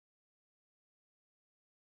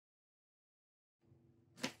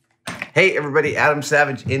Hey, everybody, Adam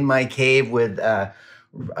Savage in my cave with a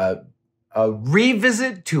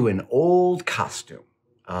revisit to an old costume.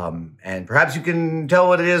 And perhaps you can tell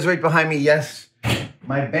what it is right behind me. Yes,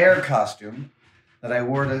 my bear costume that I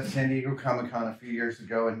wore to San Diego Comic-Con a few years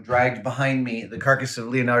ago and dragged behind me the carcass of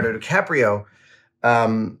Leonardo DiCaprio.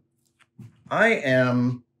 I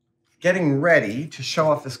am getting ready to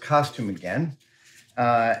show off this costume again.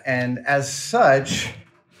 And as such,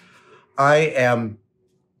 I am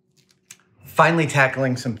finally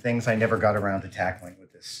tackling some things I never got around to tackling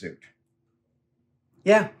with this suit.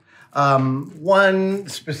 Yeah. One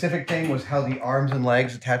specific thing was how the arms and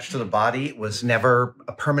legs attached to the body was never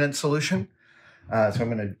a permanent solution. So I'm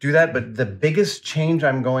going to do that. But the biggest change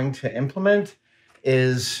I'm going to implement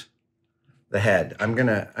is the head. I'm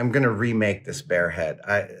gonna remake this bear head.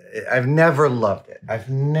 I've never loved it. I've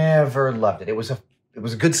never loved it. It was a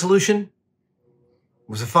good solution. It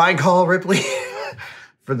was a fine call, Ripley,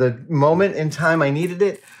 for the moment in time I needed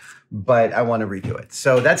it, but I want to redo it.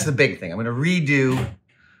 So that's the big thing. I'm going to redo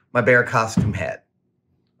my bear costume head.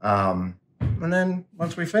 And then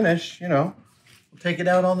once we finish, we'll take it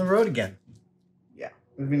out on the road again. Yeah,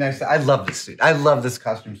 it'd be nice. I love this suit. I love this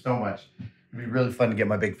costume so much. It'd be really fun to get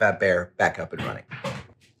my big fat bear back up and running.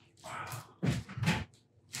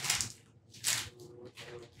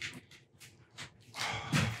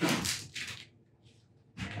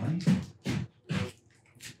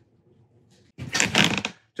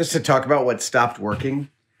 Just to talk about what stopped working.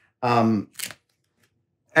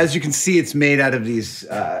 As you can see, it's made out of these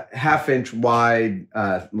half-inch wide,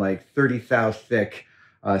 like 30 thou thick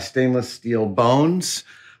stainless steel bones.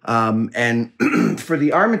 And for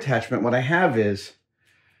the arm attachment, what I have is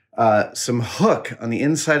some hook on the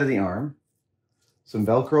inside of the arm, some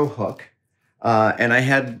Velcro hook, and I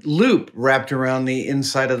had loop wrapped around the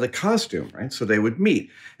inside of the costume, right? So they would meet.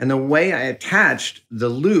 And the way I attached the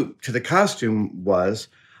loop to the costume was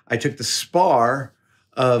I took the spar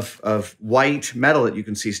of white metal that you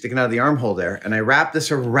can see sticking out of the armhole there, and I wrapped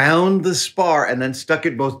this around the spar and then stuck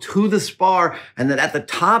it both to the spar and then at the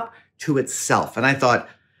top to itself. And I thought,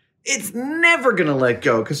 it's never going to let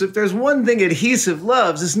go, because if there's one thing adhesive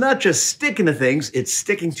loves, it's not just sticking to things, it's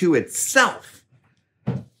sticking to itself.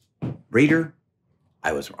 Reader,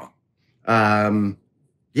 I was wrong.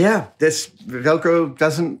 Yeah, this Velcro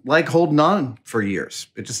doesn't like holding on for years.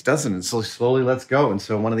 It just doesn't. And so slowly lets go. And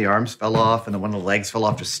so one of the arms fell off and then one of the legs fell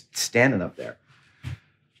off just standing up there.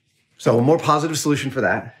 So a more positive solution for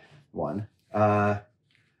that, one.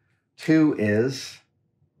 Two is,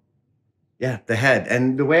 yeah, the head.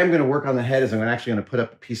 And the way I'm going to work on the head is I'm actually going to put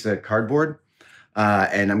up a piece of cardboard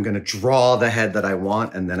and I'm going to draw the head that I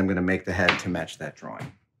want, and then I'm going to make the head to match that drawing.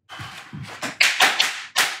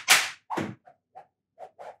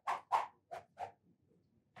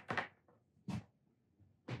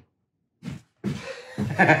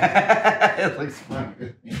 It looks fun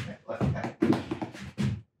with me.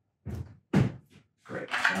 Great.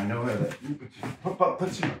 So I know where the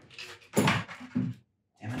put some.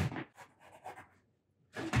 Damn it.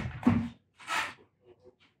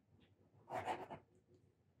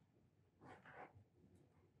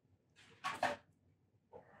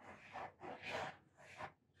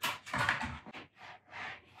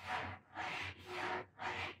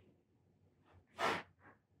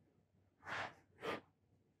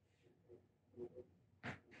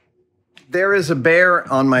 There is a bear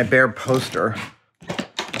on my bear poster.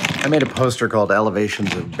 I made a poster called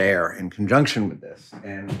Elevations of Bear in conjunction with this.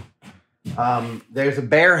 And there's a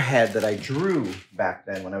bear head that I drew back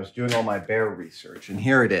then when I was doing all my bear research. And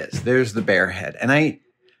here it is. There's the bear head. And I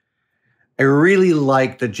really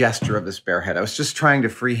like the gesture of this bear head. I was just trying to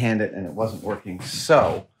freehand it and it wasn't working.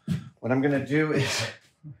 So what I'm going to do is,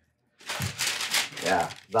 yeah,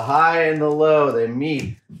 the high and the low, they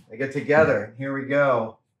meet. They get together. Here we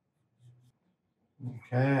go.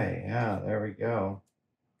 Okay, yeah, there we go.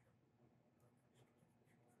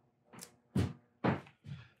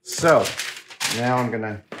 So now I'm going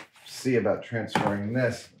to see about transferring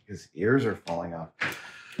this because ears are falling off.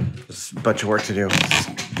 There's a bunch of work to do. It's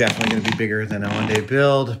definitely going to be bigger than a one-day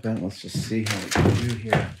build, but let's just see how we can do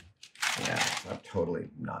here. Yeah, I've totally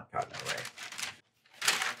not gotten it right.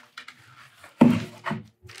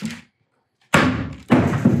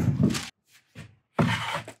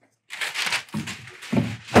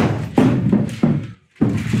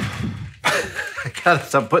 Gotta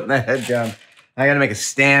stop putting the head down. I gotta make a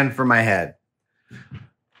stand for my head.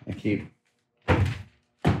 I keep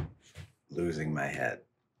losing my head.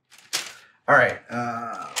 All right.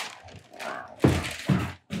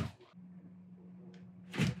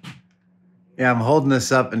 Yeah, I'm holding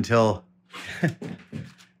this up until,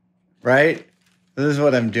 right? This is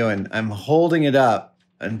what I'm doing. I'm holding it up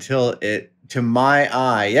until it, to my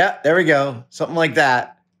eye. Yeah, there we go. Something like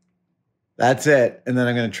that. That's it. And then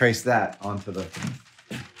I'm going to trace that onto the thing.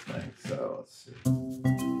 So let's see.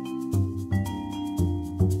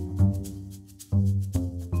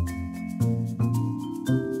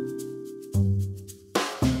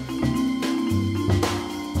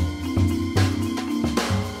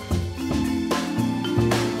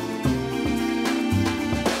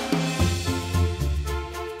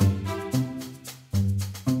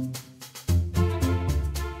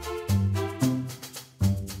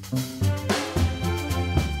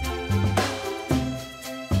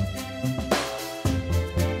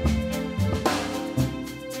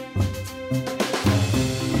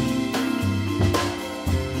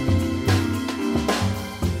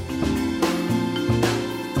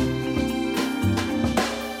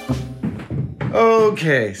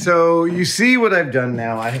 Okay, so you see what I've done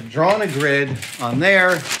now. I have drawn a grid on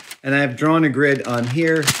there, and I have drawn a grid on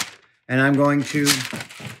here, and I'm going to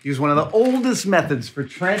use one of the oldest methods for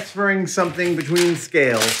transferring something between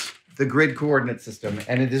scales, the grid coordinate system,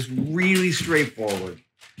 and it is really straightforward.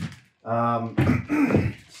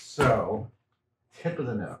 So, tip of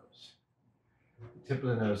the nose. The tip of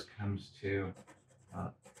the nose comes to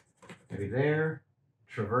maybe there,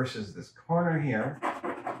 traverses this corner here,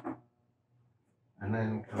 and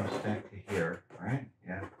then comes back to here, right?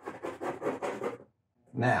 Yeah.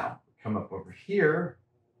 Now, come up over here.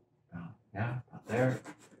 Yeah, up there.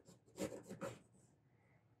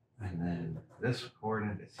 And then this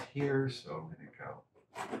coordinate is here, so I'm gonna go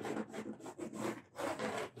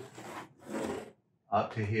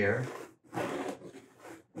up to here.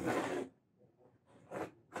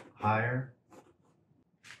 Higher.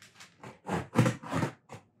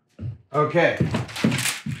 Okay.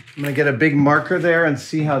 I'm going to get a big marker there and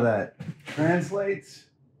see how that translates.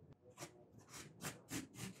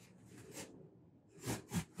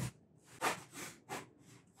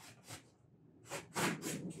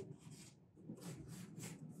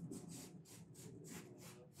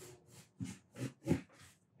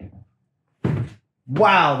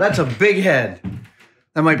 Wow, that's a big head.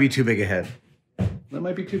 That might be too big a head. That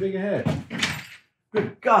might be too big a head.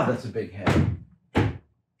 Good God, that's a big head.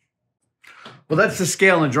 Well, that's the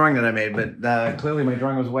scale in the drawing that I made, but clearly my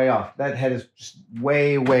drawing was way off. That head is just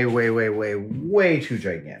way too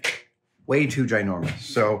gigantic. Way too ginormous.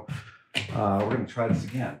 So we're going to try this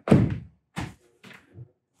again.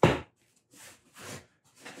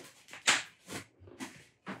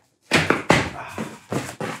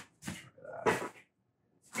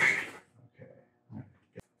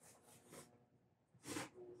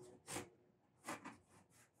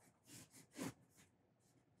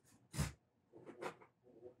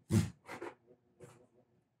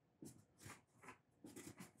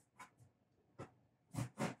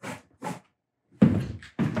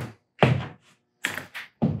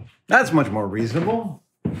 That's much more reasonable.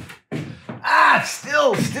 Ah,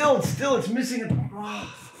 still, it's missing it.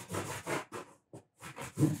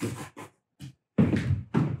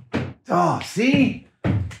 Oh, see?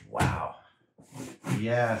 Wow.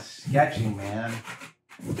 Yeah, sketching, man.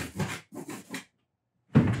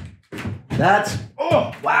 That's,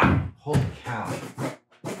 oh, wow. Holy cow.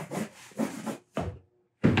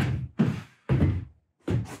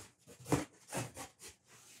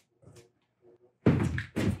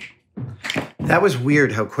 That was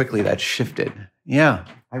weird how quickly that shifted. Yeah,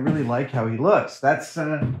 I really like how he looks. That's this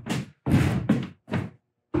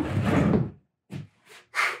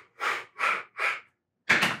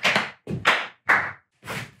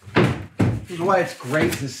is why it's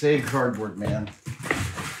great to save cardboard, man.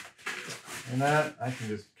 And that I can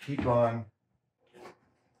just keep on.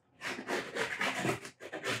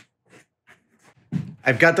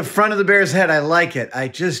 I've got the front of the bear's head. I like it. I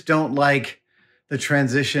just don't like the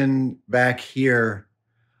transition back here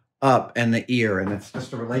up and the ear. And it's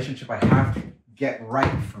just a relationship I have to get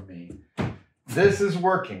right for me. This is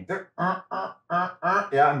working. Yeah,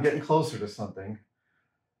 I'm getting closer to something.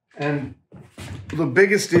 And the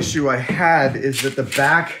biggest issue I had is that the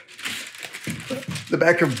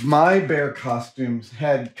back of my bear costume's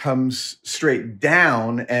head comes straight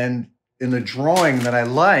down. And in the drawing that I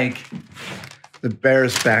like, the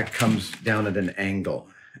bear's back comes down at an angle.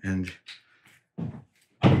 And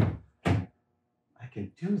I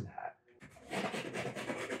can do that.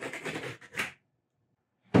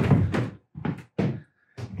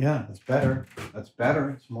 Yeah, that's better. That's better.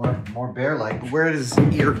 It's more bear-like. But where does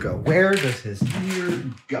his ear go? Where does his ear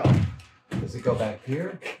go? Does it go back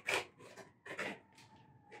here?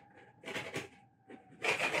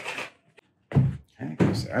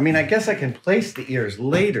 I mean, I guess I can place the ears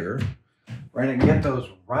later, right? I can get those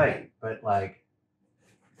right, but like,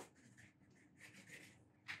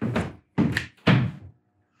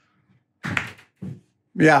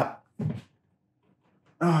 yeah.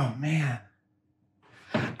 Oh man.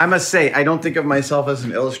 I must say, I don't think of myself as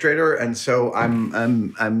an illustrator, and so I'm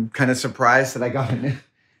kind of surprised that I got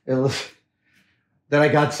that I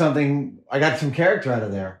got some character out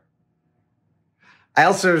of there. I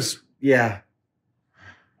also, yeah.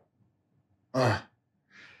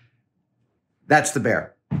 That's the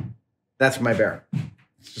bear. That's my bear.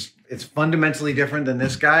 It's fundamentally different than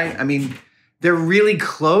this guy. I mean, they're really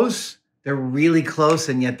close. They're really close,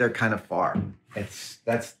 and yet they're kind of far.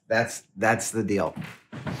 That's the deal.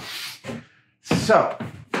 So,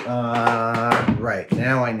 right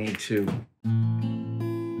now I need to.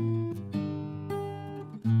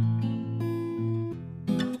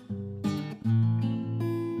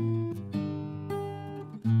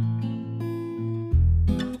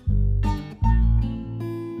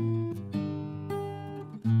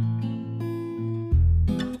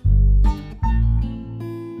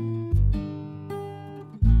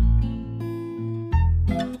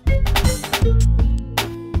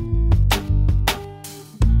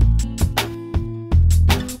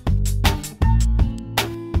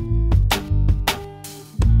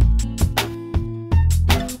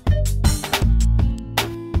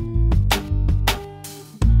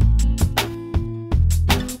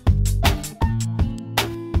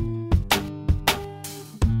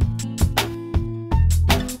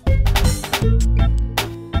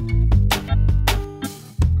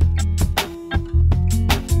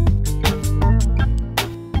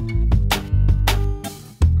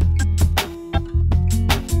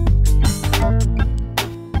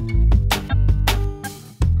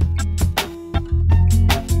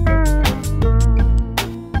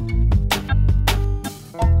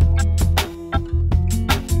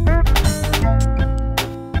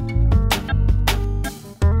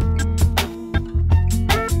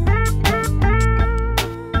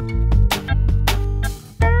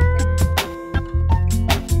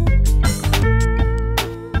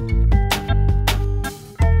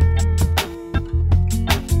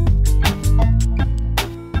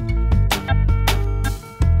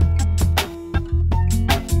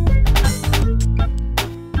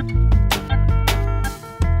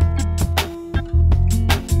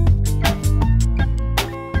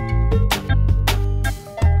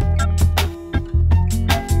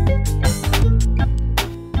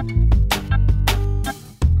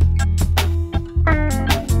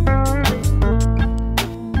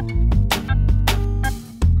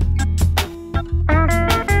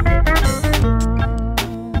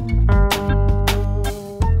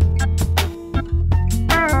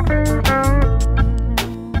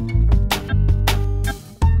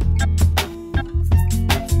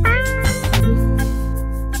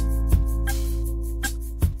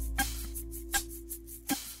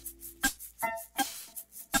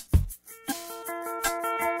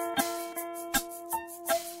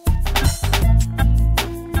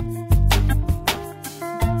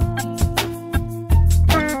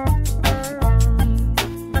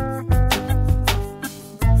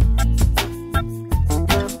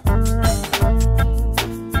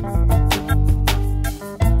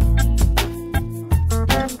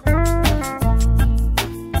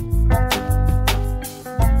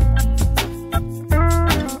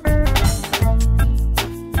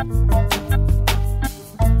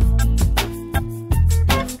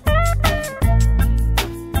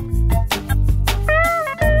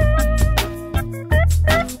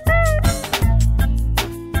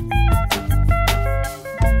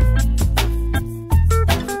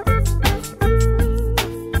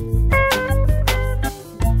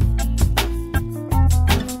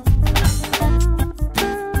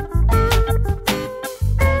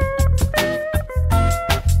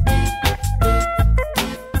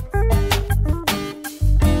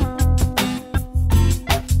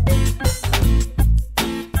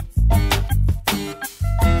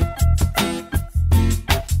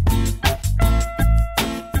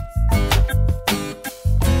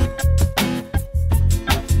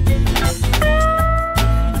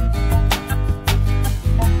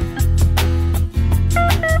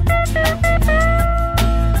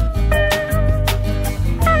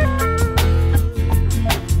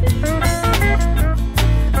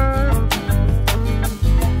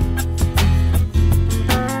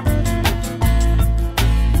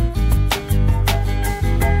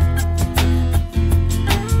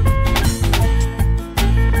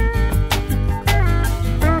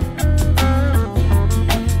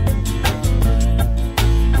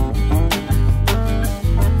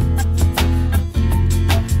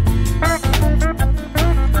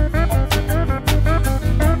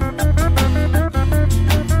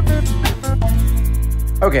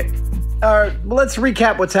 Okay, let's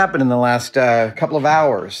recap what's happened in the last couple of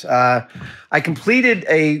hours. I completed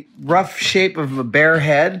a rough shape of a bear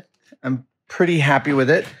head. I'm pretty happy with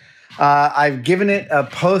it. I've given it a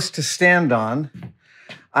post to stand on.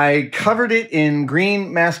 I covered it in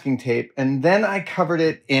green masking tape, and then I covered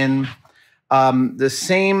it in the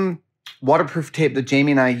same waterproof tape that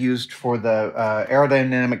Jamie and I used for the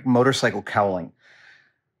aerodynamic motorcycle cowling.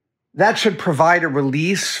 That should provide a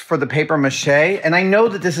release for the paper mache. And I know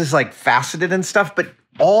that this is like faceted and stuff, but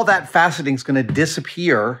all that faceting is going to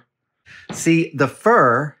disappear. See, the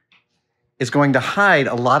fur is going to hide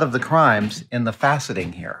a lot of the crimes in the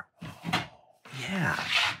faceting here.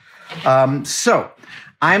 Yeah. So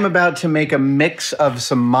I'm about to make a mix of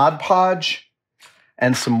some Mod Podge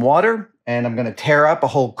and some water, and I'm going to tear up a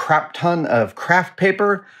whole crap ton of craft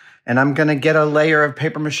paper, and I'm going to get a layer of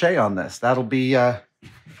paper mache on this. That'll be...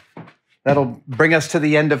 That'll bring us to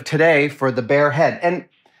the end of today for the bear head. And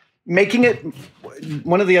making it,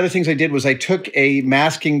 one of the other things I did was I took a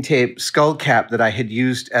masking tape skull cap that I had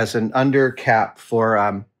used as an under cap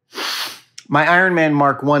for my Iron Man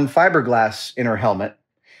Mark I fiberglass inner helmet.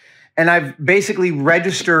 And I've basically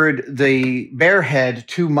registered the bear head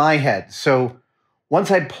to my head. So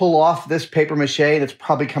once I pull off this paper mache, that's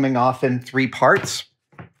probably coming off in 3 parts.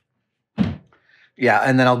 Yeah,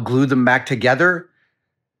 and then I'll glue them back together.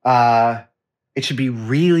 It should be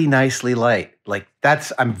really nicely light. Like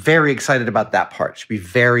I'm very excited about that part. It should be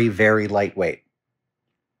very, very lightweight.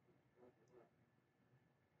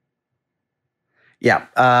 Yeah.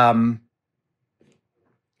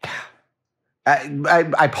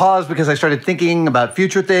 I paused because I started thinking about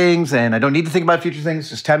future things, and I don't need to think about future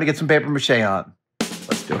things. It's time to get some paper mache on.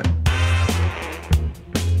 Let's do it.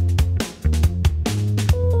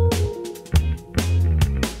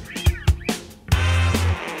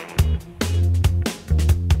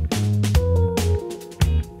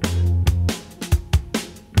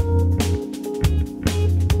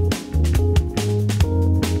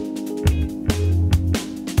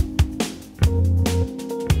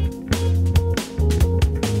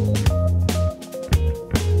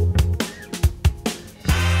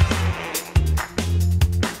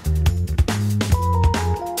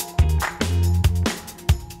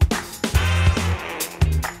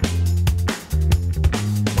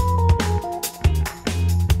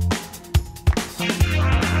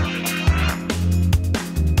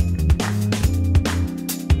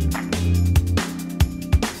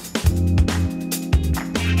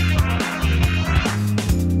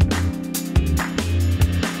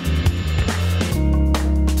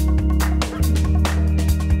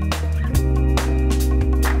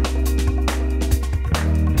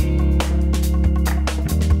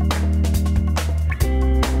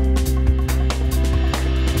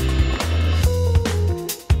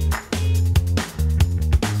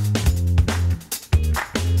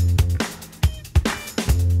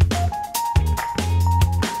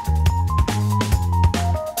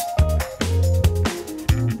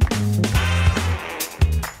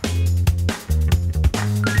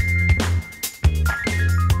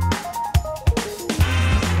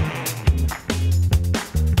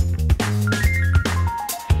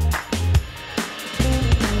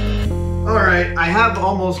 I have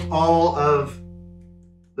almost all of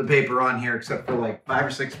the paper on here except for like 5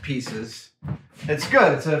 or 6 pieces. It's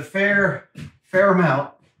good. It's a fair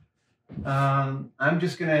amount. I'm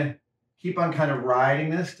just gonna keep on kind of riding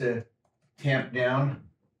this to tamp down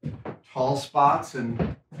tall spots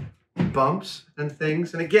and bumps and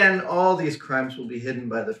things. And again, all these crimes will be hidden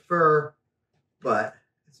by the fur, but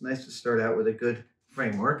it's nice to start out with a good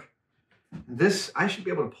framework. This, I should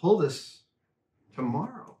be able to pull this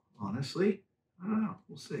tomorrow, honestly. I don't know.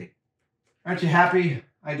 We'll see. Aren't you happy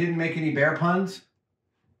I didn't make any bear puns?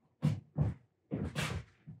 And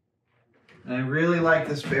I really like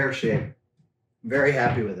this bear shape. I'm very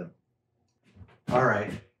happy with him. All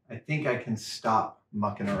right. I think I can stop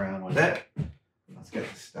mucking around with it. Let's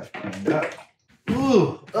get this stuff cleaned up.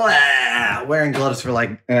 Ooh. Wearing gloves for like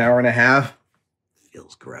an hour and a half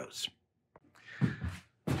feels gross.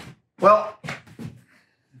 Well,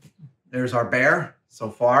 there's our bear so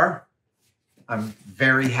far. I'm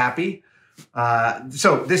very happy.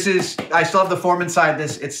 So this is, I still have the form inside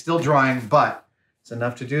this. It's still drying, but it's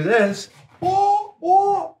enough to do this.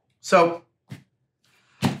 So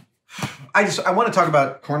I want to talk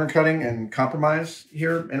about corner cutting and compromise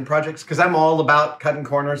here in projects, because I'm all about cutting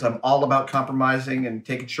corners. I'm all about compromising and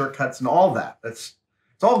taking shortcuts and all that. It's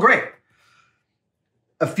all great.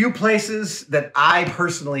 A few places that I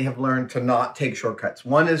personally have learned to not take shortcuts.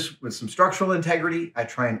 One is with some structural integrity. I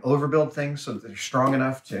try and overbuild things so that they're strong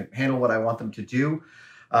enough to handle what I want them to do.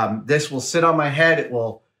 This will sit on my head. It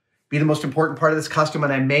will be the most important part of this costume,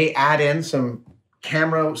 and I may add in some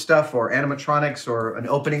camera stuff or animatronics or an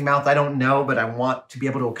opening mouth. I don't know, but I want to be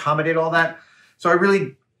able to accommodate all that. So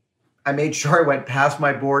I made sure I went past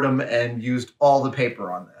my boredom and used all the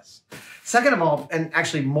paper on this. Second of all, and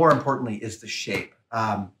actually more importantly, is the shape.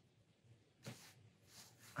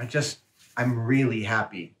 I'm really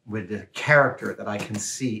happy with the character that I can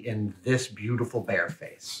see in this beautiful bear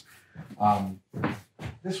face.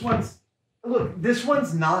 This one's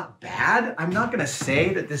not bad. I'm not gonna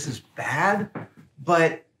say that this is bad,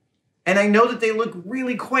 and I know that they look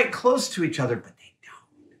really quite close to each other, but they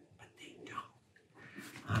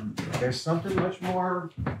don't. There's something much more.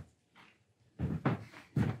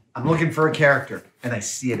 I'm looking for a character, and I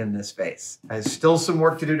see it in this face. There's still some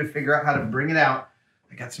work to do to figure out how to bring it out.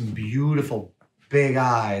 I got some beautiful big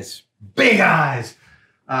eyes. Big eyes!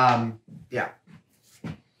 Yeah.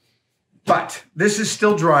 But this is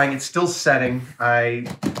still drying. It's still setting. I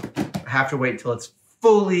have to wait until it's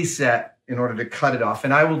fully set in order to cut it off.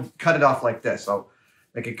 And I will cut it off like this. I'll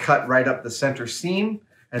make a cut right up the center seam,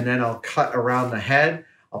 and then I'll cut around the head.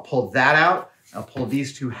 I'll pull that out. I'll pull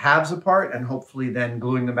these two halves apart, and hopefully then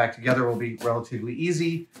gluing them back together will be relatively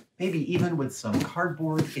easy, maybe even with some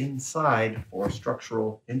cardboard inside for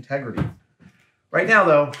structural integrity. Right now,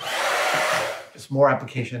 though, just more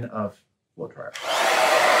application of blow dryer.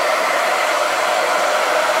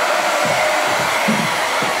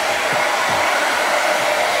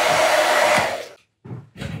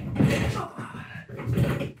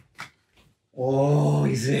 Oh,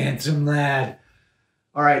 he's a handsome lad.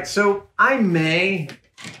 All right, so I may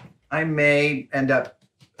end up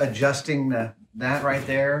adjusting that right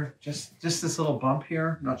there. Just this little bump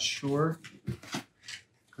here. I'm not sure,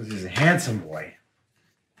 because he's a handsome boy.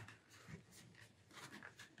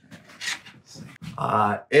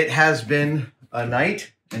 It has been a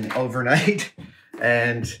night, an overnight,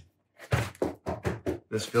 and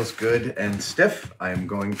this feels good and stiff. I'm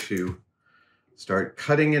going to start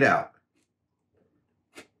cutting it out.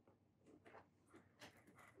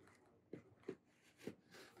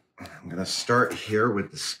 I'm going to start here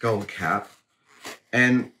with the skull cap,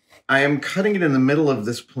 and I am cutting it in the middle of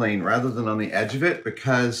this plane rather than on the edge of it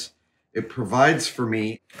because it provides for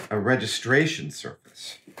me a registration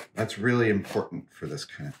surface. That's really important for this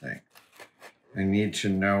kind of thing. I need to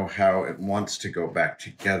know how it wants to go back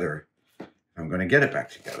together. I'm going to get it back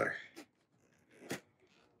together.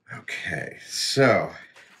 Okay, so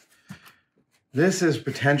this is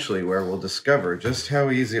potentially where we'll discover just how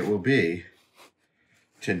easy it will be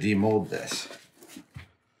to demold this.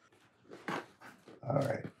 All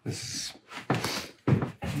right, this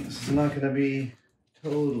is not going to be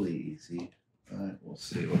totally easy, but we'll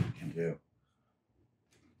see what we can do.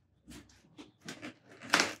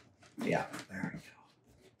 Yeah, there we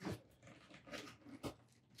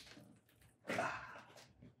go.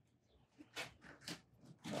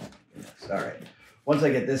 Oh, yes. All right. Once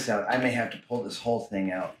I get this out, I may have to pull this whole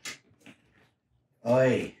thing out.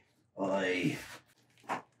 Oi, oi.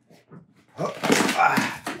 Oh,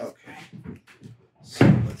 okay. So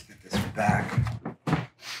let's get this back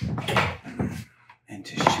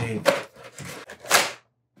into shape.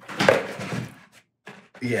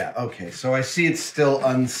 Yeah, okay. So I see it's still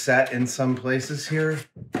unset in some places here.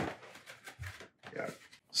 Yeah.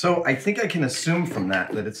 So I think I can assume from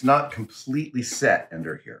that it's not completely set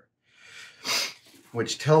under here,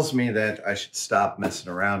 which tells me that I should stop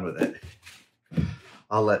messing around with it.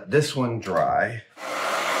 I'll let this one dry.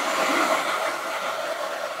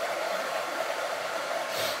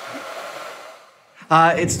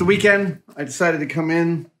 It's the weekend. I decided to come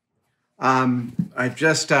in. I've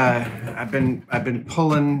been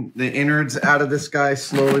pulling the innards out of this guy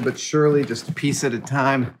slowly but surely, just a piece at a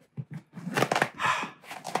time.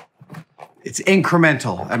 It's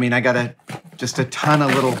incremental. I mean, I got just a ton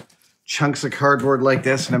of little chunks of cardboard like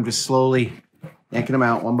this, and I'm just slowly yanking them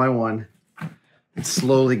out one by one and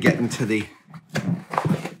slowly getting to the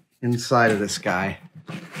inside of this guy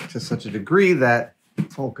to such a degree that,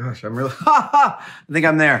 oh gosh, I'm really, I think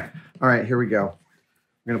I'm there. All right, here we go.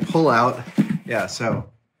 We're gonna pull out. Yeah, so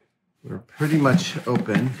we're pretty much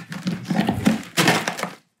open.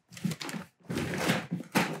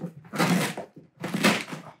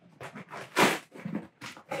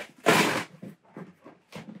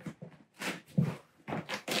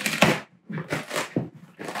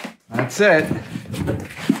 That's it.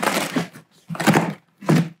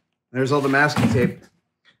 There's all the masking tape.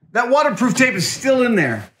 That waterproof tape is still in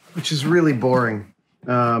there, which is really boring.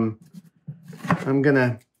 I'm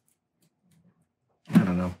gonna, I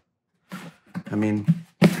don't know. I mean,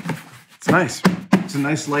 it's nice. It's a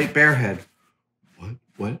nice light bear head. What?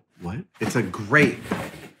 What? It's a great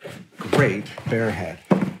bear head.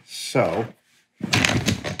 So,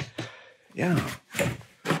 yeah.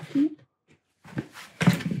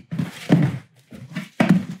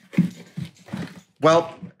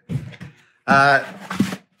 Well, right.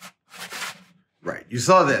 You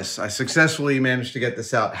saw this. I successfully managed to get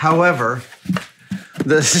this out. However,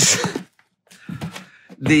 the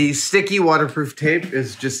sticky waterproof tape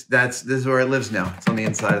is just, this is where it lives now. It's on the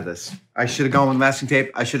inside of this. I should have gone with masking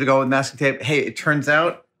tape. Hey, it turns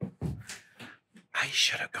out I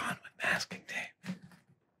should have gone with masking tape.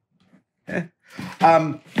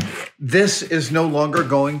 This is no longer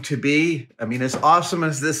going to be, I mean, as awesome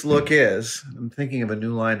as this look is, I'm thinking of a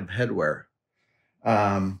new line of headwear.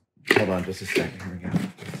 Hold on just a second. Here we go.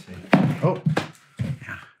 Let's see. Oh,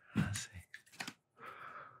 yeah. Let's see.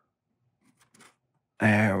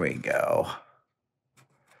 There we go.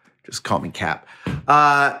 Just call me Cap.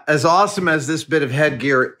 As awesome as this bit of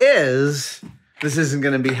headgear is, this isn't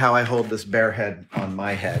going to be how I hold this bear head on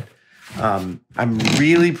my head. I'm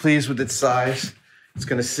really pleased with its size. It's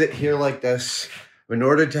going to sit here like this. In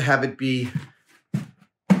order to have it be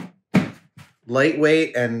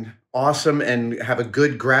lightweight and awesome and have a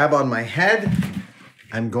good grab on my head,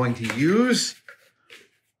 I'm going to use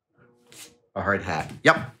a hard hat.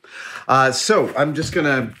 Yep. So I'm just going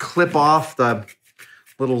to clip off the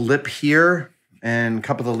little lip here and a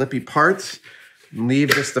couple of the lippy parts and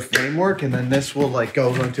leave this the framework, and then this will like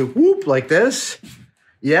go into whoop like this.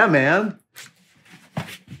 Yeah, man.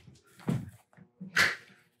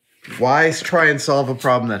 Why try and solve a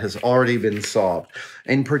problem that has already been solved?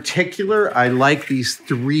 In particular, I like these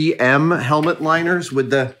 3M helmet liners with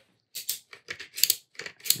the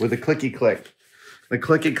clicky click. The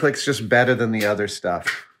clicky click's just better than the other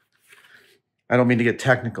stuff. I don't mean to get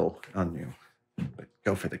technical on you, but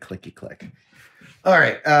go for the clicky click. All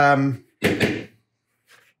right, time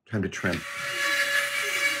to trim.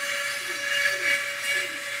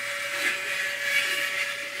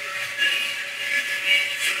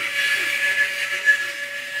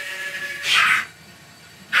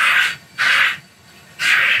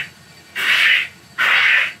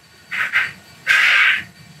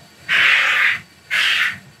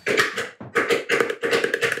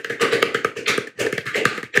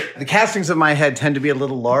 The castings of my head tend to be a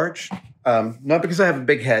little large, not because I have a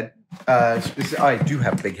big head. I do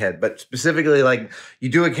have a big head, but specifically, like you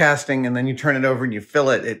do a casting and then you turn it over and you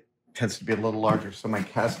fill it, it tends to be a little larger. So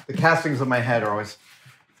the castings of my head are always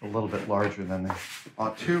a little bit larger than they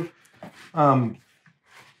ought to.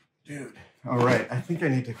 Dude, all right, I think I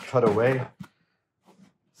need to cut away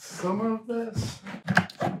some of this.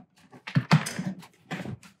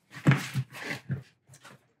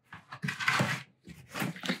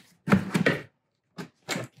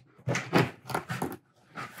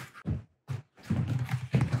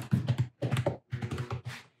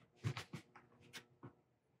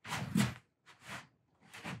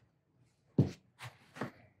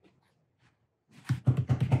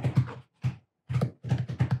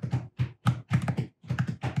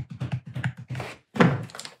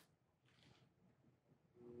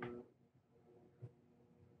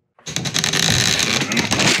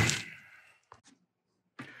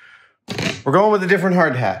 We're going with a different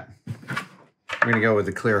hard hat. We're going to go with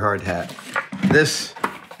the clear hard hat. This,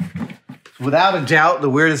 without a doubt, the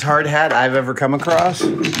weirdest hard hat I've ever come across.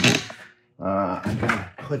 I'm going to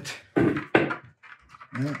put...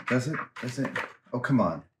 No, does it? Does it? Oh, come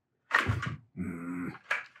on.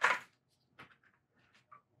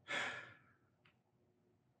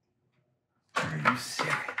 Are you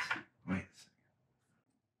serious? Wait a second.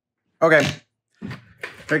 Okay.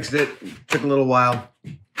 Fixed it. Took a little while.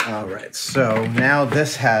 All right, so now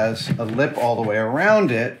this has a lip all the way around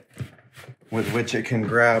it with which it can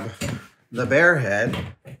grab the bear head.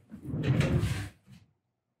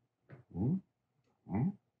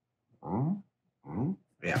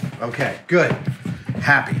 Yeah, okay, good.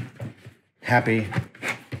 Happy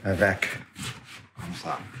avec.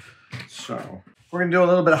 So we're gonna do a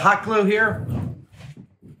little bit of hot glue here.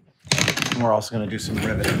 And we're also gonna do some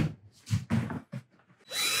riveting.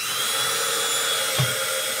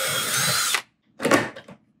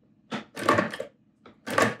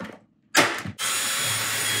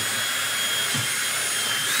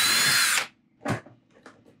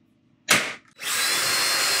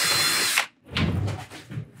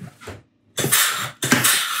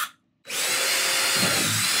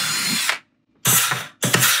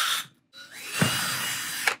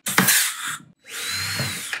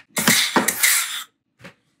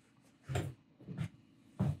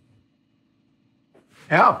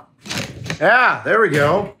 Yeah, there we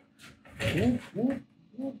go.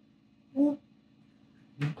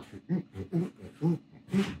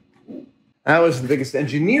 That was the biggest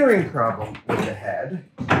engineering problem with the head.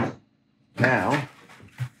 Now,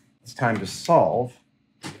 it's time to solve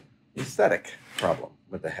the aesthetic problem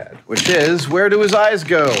with the head, which is, where do his eyes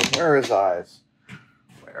go? Where are his eyes?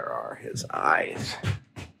 Where are his eyes?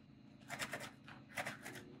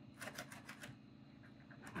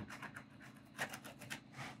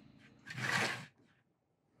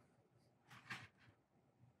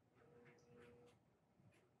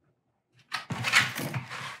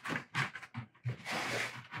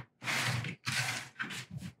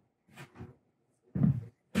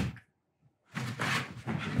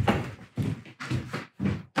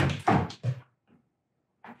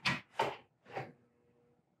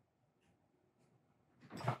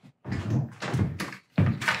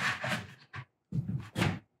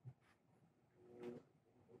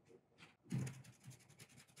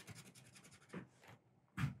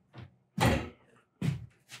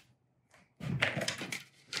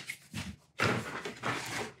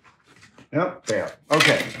 Yep, there.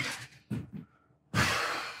 Okay.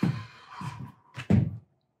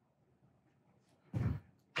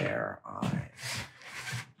 Their eyes.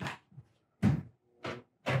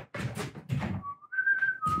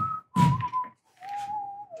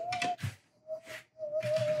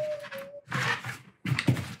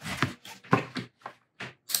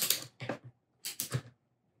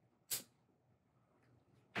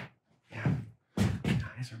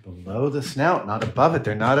 Eyes are below the snout, not above it.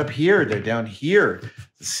 They're not up here. They're down here.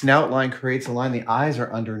 The snout line creates a line. The eyes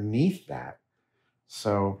are underneath that.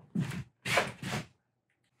 So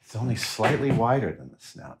it's only slightly wider than the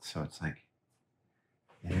snout. So it's like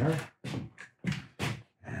there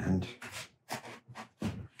and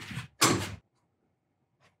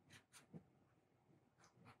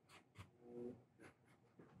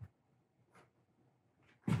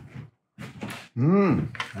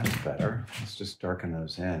that's better. Let's just darken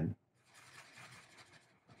those in.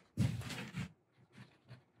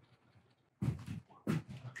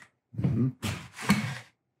 A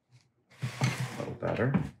little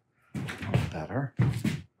better. A little better.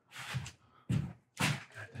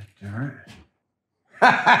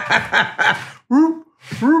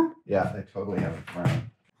 Yeah, they totally have a frown.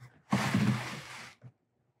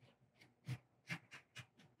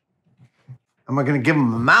 Am I going to give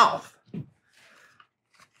him a mouth?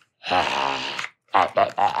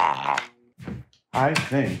 I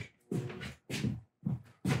think.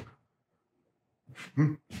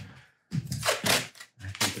 I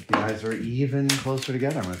think that the eyes are even closer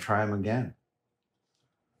together. I'm going to try them again.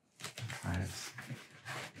 Try this.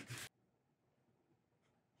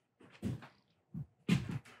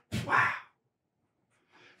 Wow.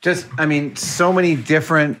 Just, I mean, so many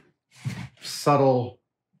different subtle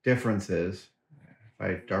differences. If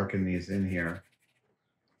I darken these in here,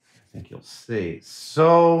 I think you'll see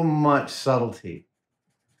so much subtlety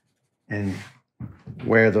in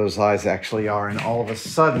where those eyes actually are. And all of a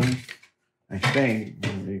sudden, I think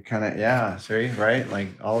you kind of, yeah, see, right? Like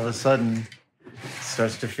all of a sudden, it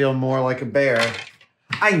starts to feel more like a bear.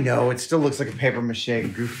 I know it still looks like a paper mache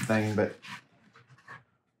goof thing, but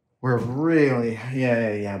we're really,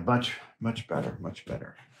 yeah, much better, much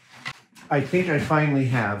better. I think I finally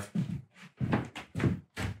have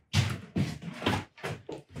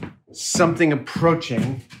something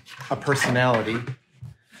approaching a personality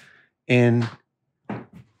in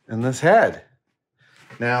this head.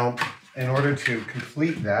 Now, in order to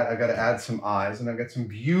complete that, I've got to add some eyes, and I've got some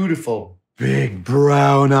beautiful big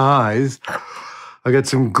brown eyes. I got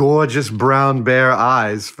some gorgeous brown bear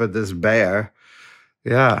eyes for this bear.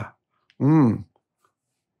 Yeah. Oh.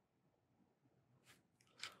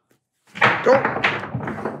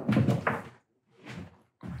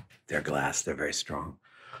 They're glass. They're very strong.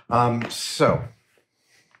 So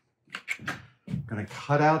I'm going to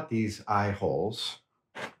cut out these eye holes.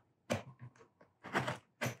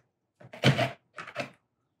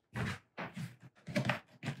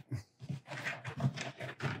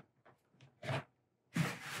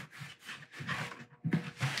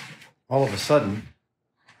 All of a sudden,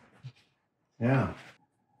 yeah.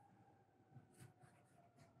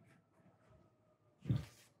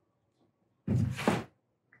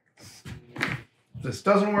 This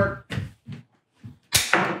doesn't work.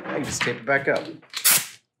 I just tape it back up.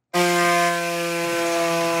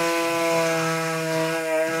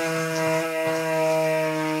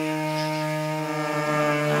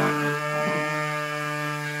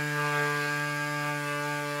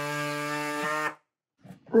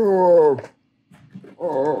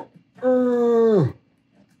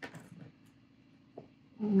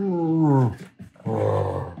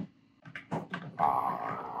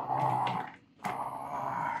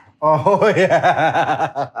 Oh,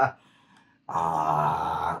 yeah.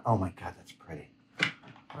 Oh my God, that's pretty.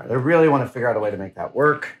 All right, I really want to figure out a way to make that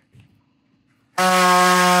work.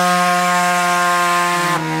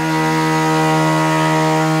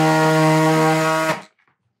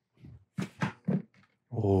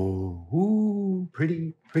 Oh, ooh,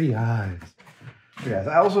 pretty eyes. Yeah,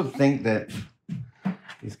 I also think that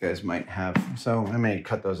these guys might have, so I may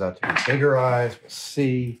cut those out to be bigger eyes. We'll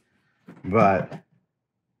see. But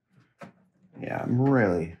yeah,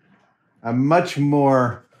 I'm much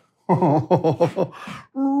more. What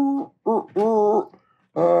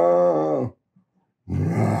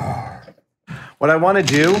I want to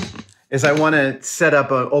do is I want to set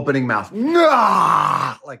up an opening mouth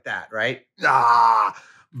like that, right?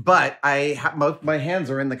 But my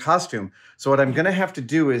hands are in the costume. So what I'm going to have to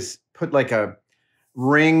do is put like a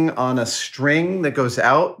ring on a string that goes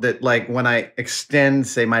out that, like, when I extend,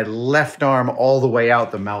 say, my left arm all the way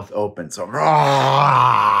out, the mouth opens. So,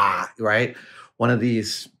 right? One of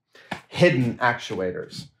these hidden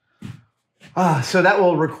actuators. So that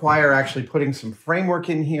will require actually putting some framework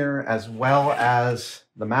in here as well as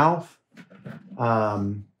the mouth.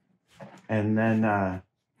 And then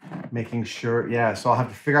making sure, yeah, so I'll have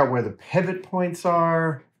to figure out where the pivot points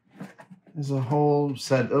are. There's a whole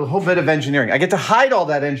bit of engineering. I get to hide all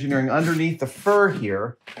that engineering underneath the fur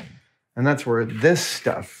here. And that's where this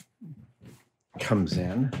stuff comes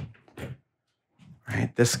in.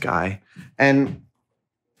 Right, this guy. And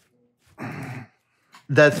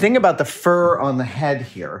the thing about the fur on the head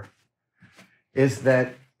here is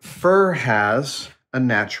that fur has a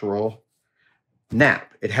natural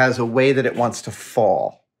nap. It has a way that it wants to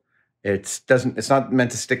fall. It's not meant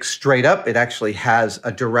to stick straight up. It actually has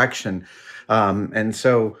a direction. And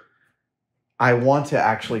so I want to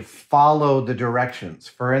actually follow the directions.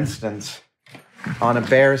 For instance, on a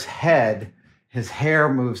bear's head, his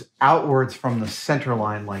hair moves outwards from the center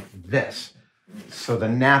line like this. So the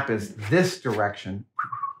nap is this direction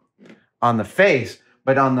on the face,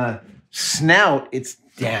 but on the snout, it's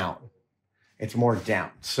down. It's more down.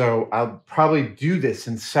 So I'll probably do this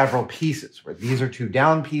in several pieces, where these are 2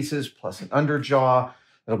 down pieces plus an underjaw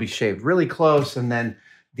that'll be shaved really close. And then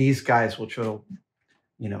these guys will try to,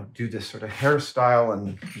 do this sort of hairstyle.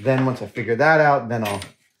 And then once I figure that out, then I'll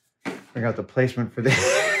figure out the placement for this.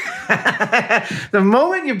 The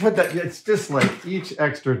moment you put that, it's just like each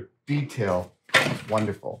extra detail.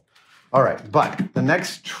 Wonderful. All right. But the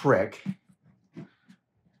next trick,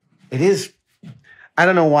 I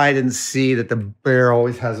don't know why I didn't see that the bear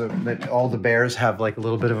always has that all the bears have like a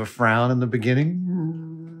little bit of a frown in the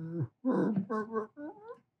beginning.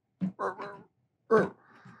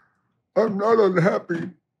 I'm not unhappy.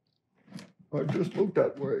 I just look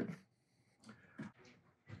that way.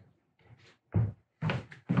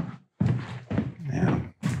 Yeah.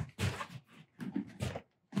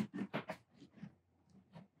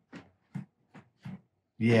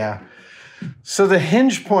 Yeah. So the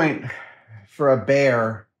hinge point for a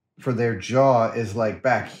bear, for their jaw, is like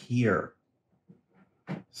back here.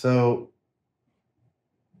 So,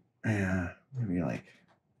 yeah, maybe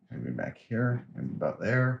back here, maybe about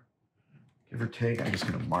there, give or take. I'm just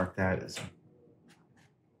going to mark that as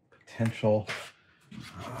potential.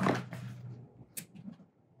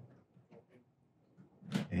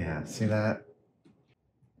 Yeah, see that?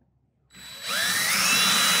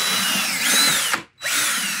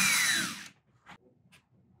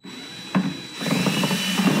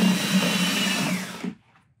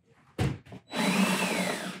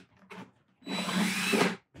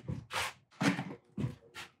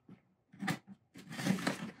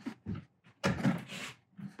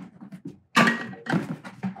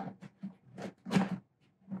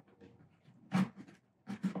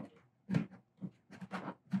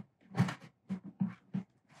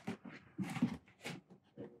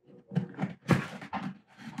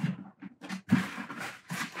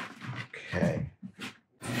 Okay.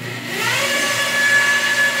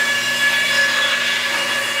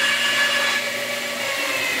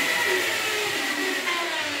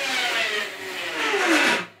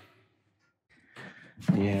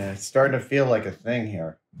 Yeah, it's starting to feel like a thing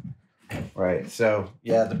here. Right, so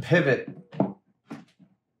yeah, the pivot.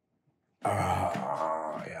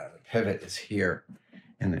 Yeah, the pivot is here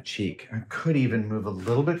in the cheek. I could even move a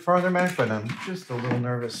little bit farther back, but I'm just a little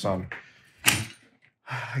nervous, so I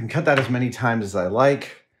can cut that as many times as I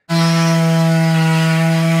like.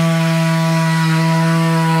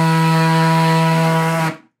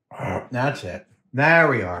 That's it. There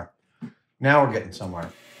we are. Now we're getting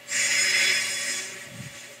somewhere.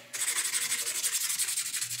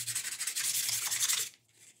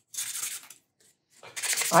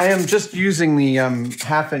 I am just using the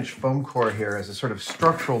 1/2-inch foam core here as a sort of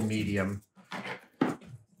structural medium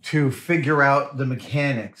to figure out the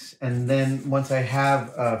mechanics. And then once I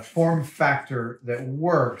have a form factor that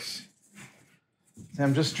works,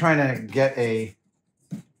 I'm just trying to get a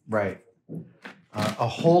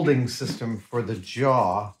holding system for the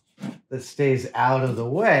jaw that stays out of the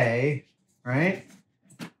way, right?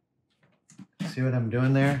 See what I'm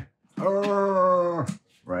doing there?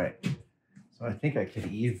 Right. So I think I could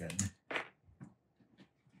even.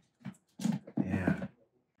 Yeah.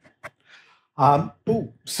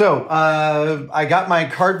 So I got my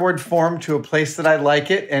cardboard form to a place that I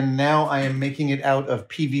like it, and now I am making it out of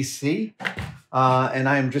PVC. And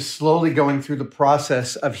I am just slowly going through the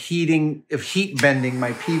process of heat bending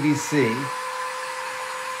my PVC.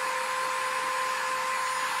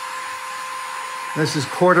 This is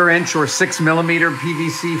 1/4-inch or 6mm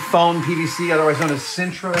PVC, foam PVC, otherwise known as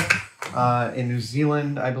Sintra. In New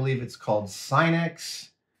Zealand, I believe it's called Sinex.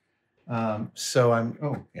 So I'm,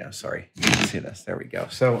 sorry, you can see this, there we go.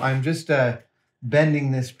 So I'm just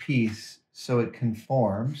bending this piece so it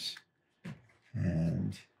conforms,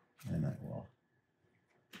 and then I will.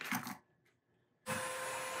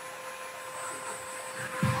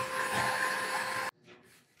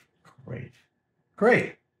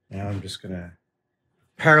 Great. Now I'm just gonna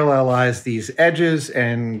parallelize these edges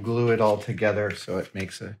and glue it all together so it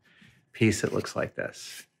makes a piece that looks like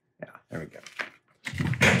this. Yeah, there we go.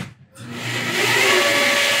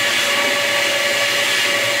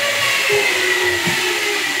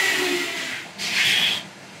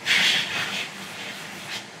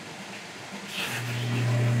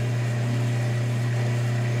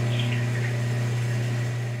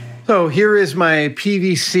 So here is my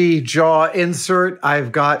PVC jaw insert.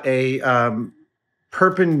 I've got a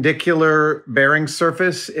perpendicular bearing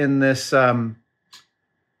surface in this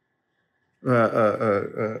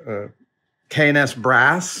K&S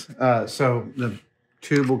brass. So the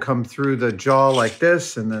tube will come through the jaw like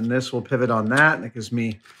this, and then this will pivot on that, and it gives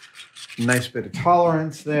me a nice bit of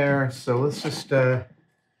tolerance there. So let's just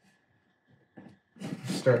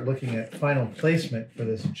start looking at final placement for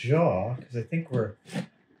this jaw, because I think we're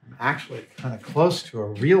actually kind of close to a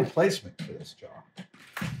real placement for this jaw.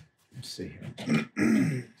 Let's see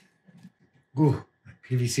here. Ooh,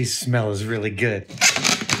 PVC smell is really good.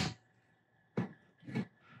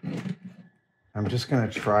 I'm just going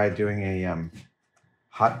to try doing a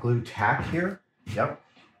hot glue tack here. Yep.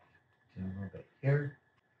 A little bit here.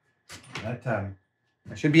 That, I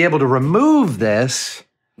should be able to remove this,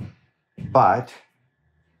 but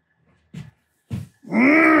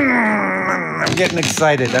I'm getting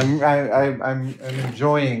excited. I'm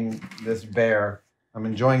enjoying this bear. I'm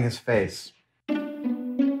enjoying his face.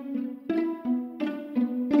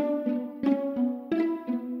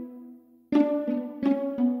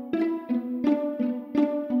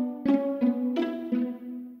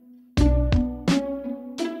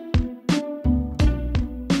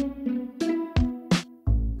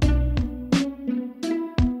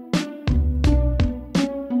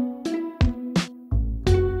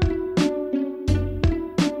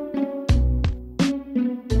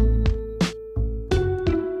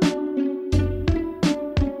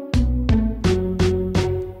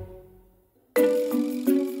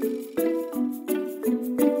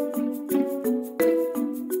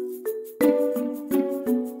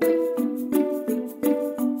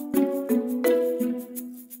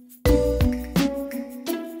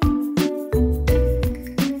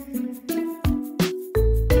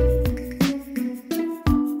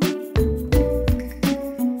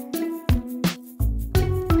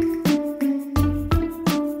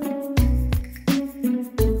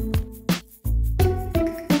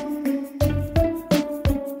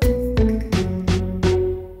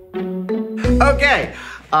 Okay,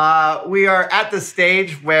 we are at the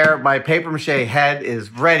stage where my papier-mâché head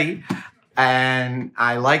is ready, and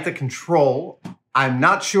I like the control. I'm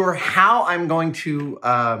not sure how I'm going to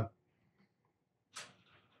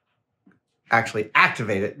actually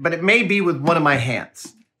activate it, but it may be with one of my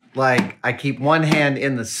hands. Like, I keep one hand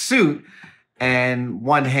in the suit and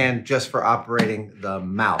one hand just for operating the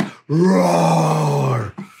mouth.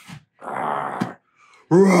 Roar! Roar!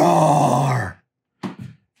 Roar!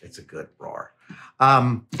 It's a good roar.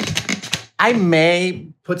 I may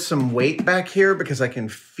put some weight back here because I can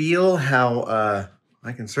feel how,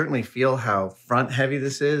 I can certainly feel how front heavy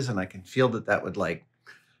this is, and I can feel that that would, like,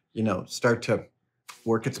 you know, start to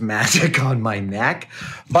work its magic on my neck.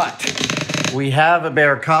 But we have a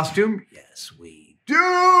bear costume. Yes, we do.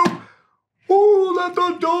 Oh, let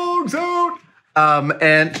the dogs out.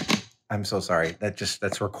 And I'm so sorry.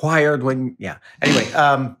 That's required when, yeah. Anyway,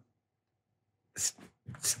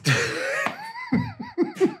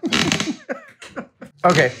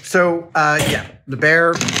 Okay, so yeah, the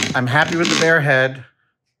bear, I'm happy with the bear head.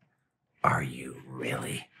 Are you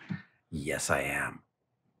really? Yes, I am.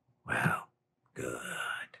 Well, good.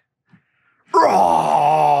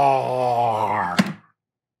 Roar!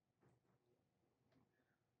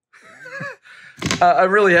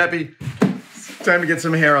 I'm really happy. It's time to get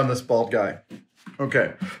some hair on this bald guy.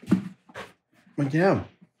 Okay. But yeah,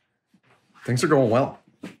 things are going well.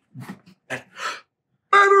 Better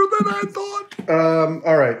than I thought.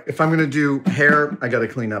 All right, if I'm gonna do hair, I gotta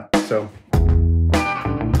clean up, so.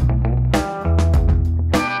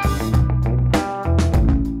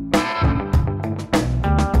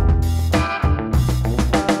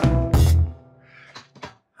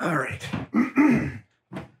 All right.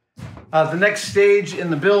 The next stage in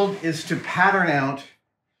the build is to pattern out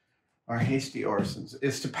our hasty orisons,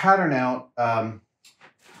 is to pattern out how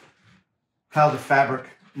the fabric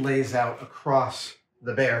lays out across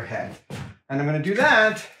the bear head. And I'm going to do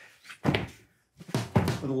that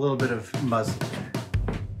with a little bit of muslin.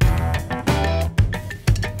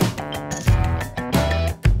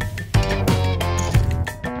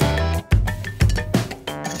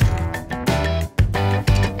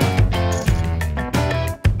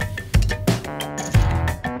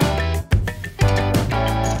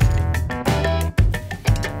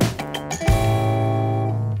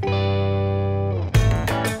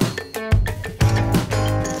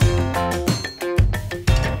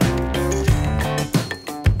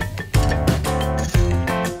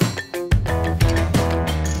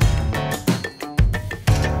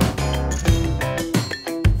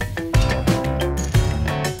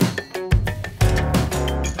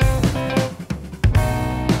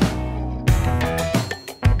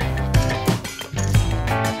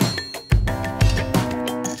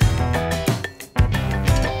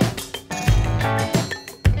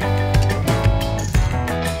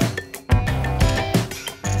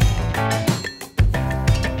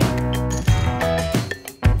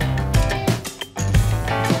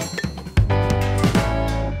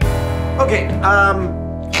 Okay,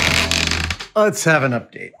 let's have an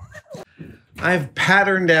update. I've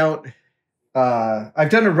patterned out, I've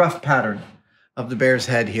done a rough pattern of the bear's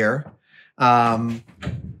head here. Yeah,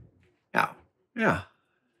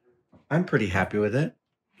 I'm pretty happy with it.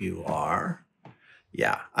 You are?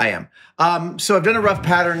 Yeah, I am. So I've done a rough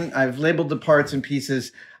pattern. I've labeled the parts and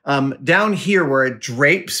pieces. Down here where it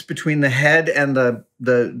drapes between the head and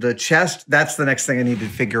the chest, that's the next thing I need to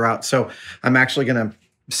figure out. So I'm actually gonna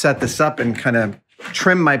set this up and kind of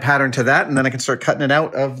trim my pattern to that, and then I can start cutting it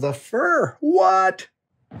out of the fur. What?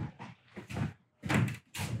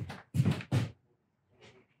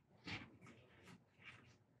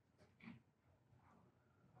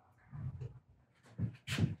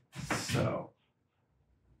 So.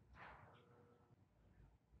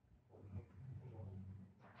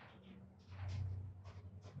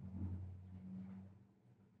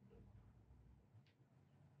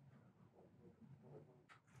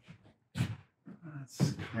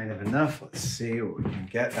 That's kind of enough. Let's see what we can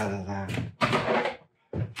get out of that.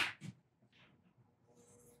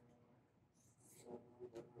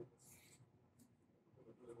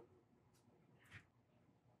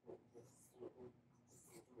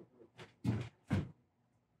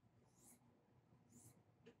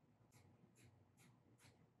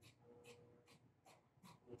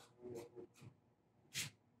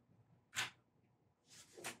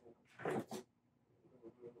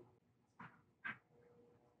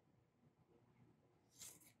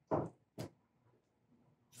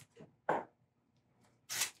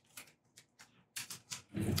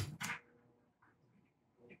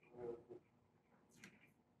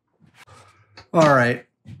 All right,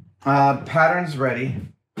 pattern's ready.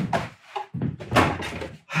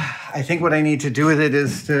 I think what I need to do with it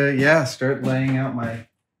is to, yeah, start laying out my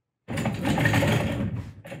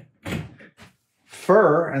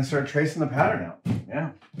fur and start tracing the pattern out.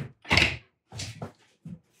 Yeah.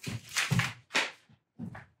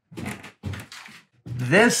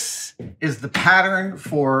 This is the pattern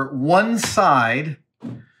for one side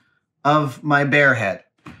of my bear head.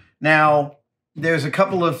 Now, there's a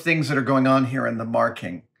couple of things that are going on here in the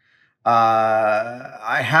marking.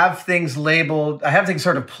 I have things labeled, I have things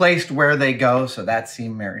sort of placed where they go. So that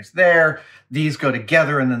seam marries there. These go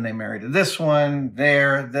together and then they marry to this one,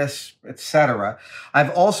 there, this, etc.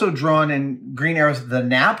 I've also drawn in green arrows the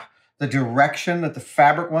nap, the direction that the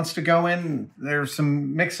fabric wants to go in. There's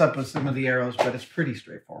some mix up with some of the arrows, but it's pretty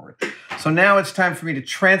straightforward. So now it's time for me to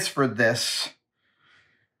transfer this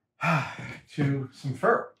to some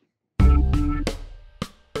fur.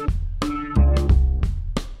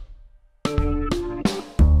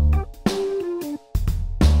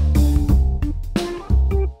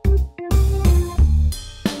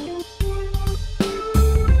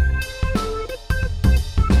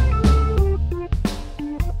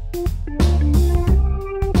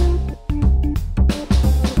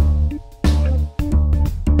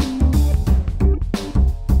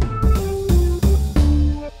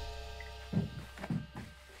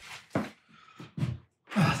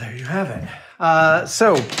 there you have it.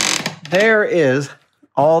 So there is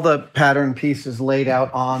all the pattern pieces laid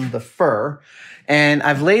out on the fur, and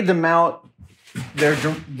I've laid them out.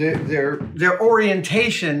 Their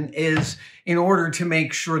orientation is in order to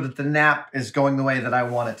make sure that the nap is going the way that I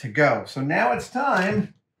want it to go. So now it's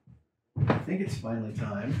time. I think it's finally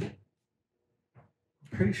time.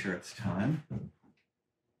 I'm pretty sure it's time.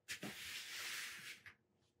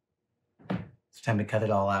 It's time to cut it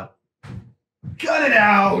all out. Cut it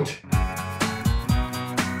out!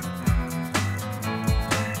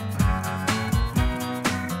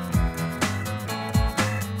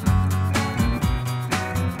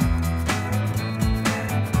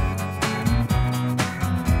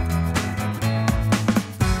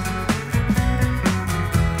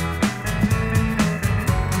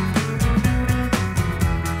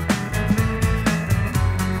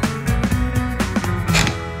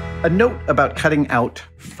 A note about cutting out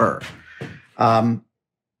fur. The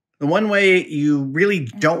one way you really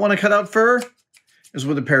don't want to cut out fur is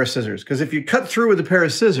with a pair of scissors. Because if you cut through with a pair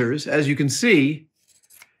of scissors, as you can see,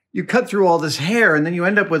 you cut through all this hair and then you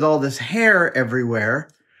end up with all this hair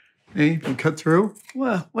everywhere. Hey, you cut through?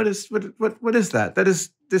 Well, what is that?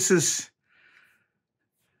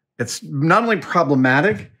 It's not only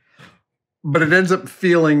problematic, but it ends up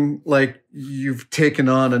feeling like you've taken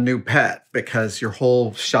on a new pet because your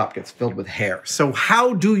whole shop gets filled with hair. So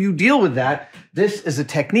how do you deal with that? This is a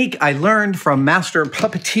technique I learned from master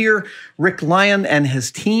puppeteer Rick Lyon and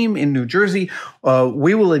his team in New Jersey.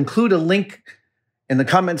 We will include a link in the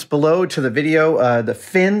comments below to the video,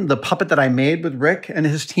 the puppet that I made with Rick and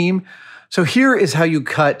his team. So here is how you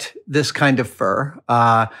cut this kind of fur.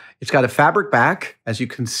 It's got a fabric back, as you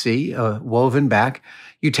can see, a woven back.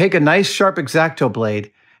 You take a nice sharp X-Acto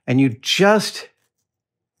blade and you just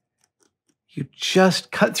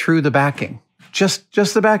cut through the backing, just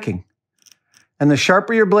the backing. And the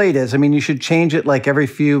sharper your blade is, I mean, you should change it like every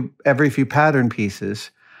few pattern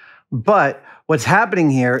pieces. But what's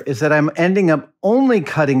happening here is that I'm ending up only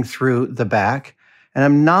cutting through the back and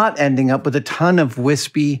I'm not ending up with a ton of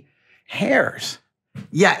wispy hairs.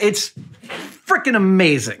 Yeah, it's freaking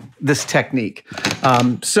amazing, this technique.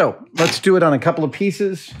 So let's do it on a couple of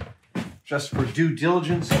pieces just for due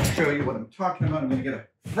diligence. I'll show you what I'm talking about. I'm going to get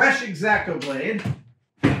a fresh X-Acto blade.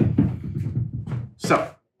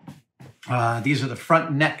 So these are the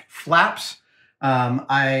front neck flaps.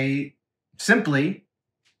 I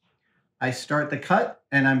start the cut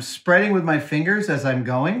and I'm spreading with my fingers as I'm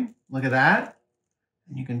going. Look at that.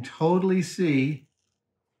 And you can totally see.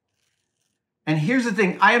 And here's the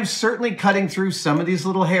thing, I am certainly cutting through some of these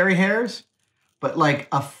little hairy hairs, but like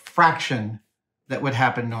a fraction that would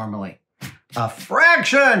happen normally. A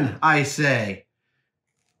fraction, I say.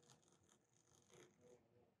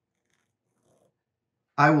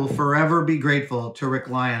 I will forever be grateful to Rick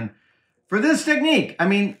Lyon for this technique. I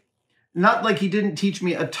mean, not like he didn't teach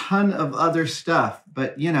me a ton of other stuff,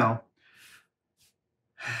 but you know,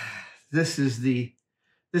 this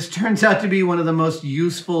turns out to be one of the most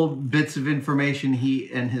useful bits of information he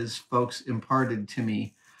and his folks imparted to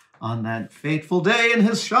me on that fateful day in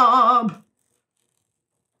his shop.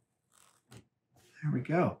 There we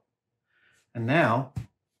go. And now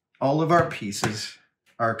all of our pieces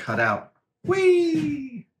are cut out.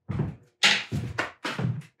 Whee!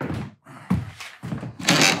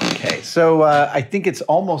 Okay, so I think it's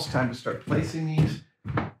almost time to start placing these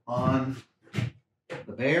on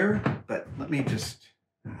the bear, but let me just...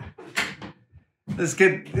 This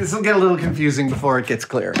will get a little confusing before it gets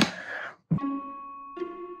clear.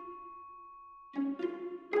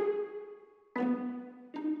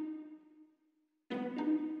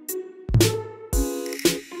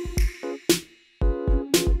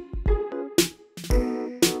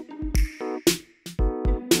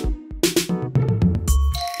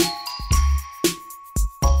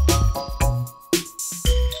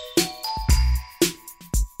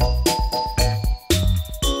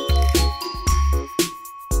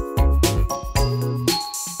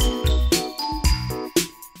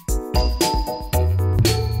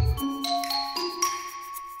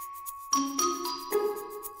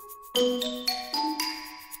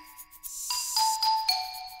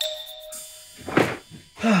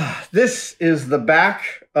 This is the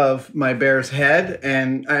back of my bear's head,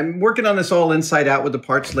 and I'm working on this all inside out with the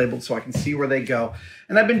parts labeled so I can see where they go.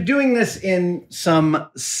 And I've been doing this in some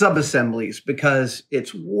sub-assemblies because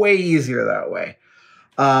it's way easier that way.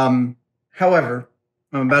 However,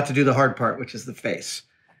 I'm about to do the hard part, which is the face.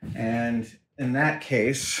 And in that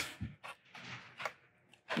case,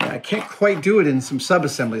 yeah, I can't quite do it in some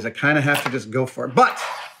sub-assemblies. I kind of have to just go for it. But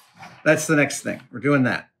that's the next thing. We're doing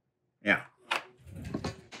that. Yeah.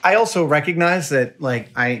 I also recognize that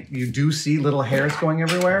you do see little hairs going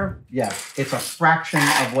everywhere. Yeah, it's a fraction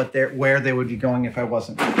of where they would be going if I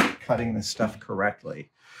wasn't cutting this stuff correctly.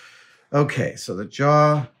 Okay, so the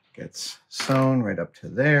jaw gets sewn right up to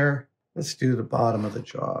there. Let's do the bottom of the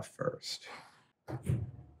jaw first.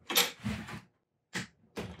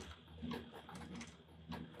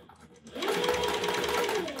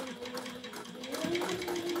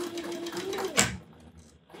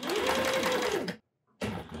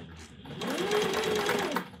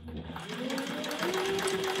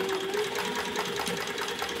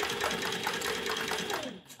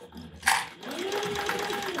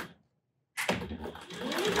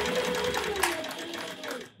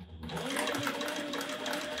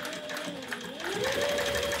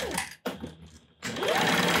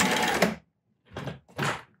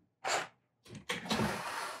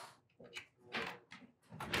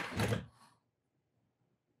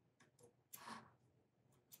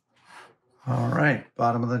 All right,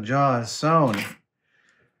 bottom of the jaw is sewn.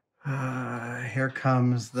 Here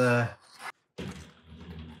comes the...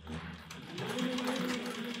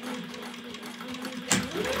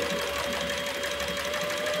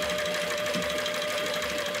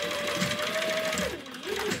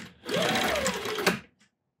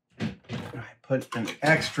 I put an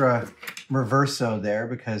extra reverso there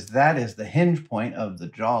because that is the hinge point of the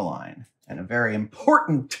jawline, and a very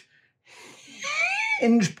important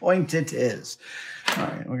hinge point it is. All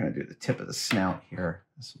right, we're going to do the tip of the snout here.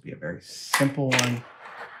 This will be a very simple one.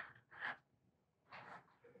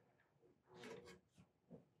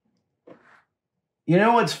 You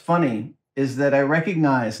know what's funny is that I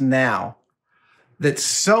recognize now that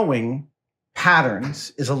sewing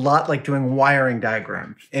patterns is a lot like doing wiring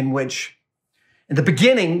diagrams, in which in the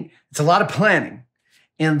beginning, it's a lot of planning.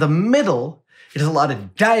 In the middle, it is a lot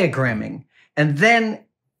of diagramming. And then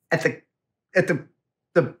at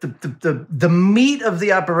the meat of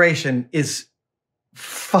the operation is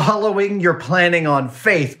following your planning on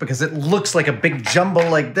faith, because it looks like a big jumble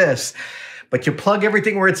like this. But you plug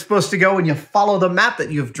everything where it's supposed to go and you follow the map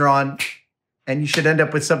that you've drawn, and you should end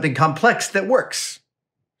up with something complex that works.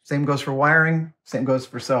 Same goes for wiring, same goes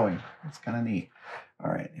for sewing. It's kind of neat.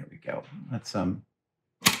 All right, here we go. Let's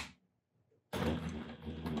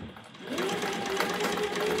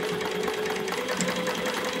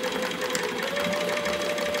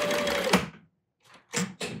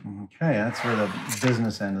Okay, that's where the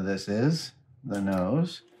business end of this is, the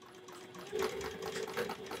nose.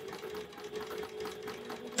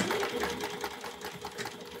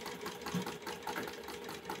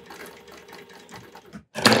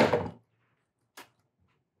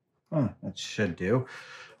 Oh, that should do.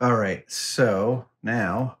 All right, so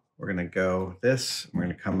now we're gonna go this, we're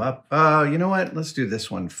gonna come up. You know what? Let's do this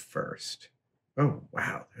one first. Oh,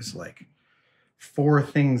 wow, there's like 4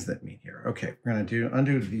 things that meet here. Okay, we're gonna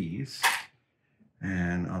undo these,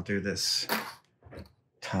 and I'll do this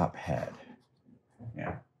top head.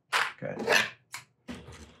 Yeah, good.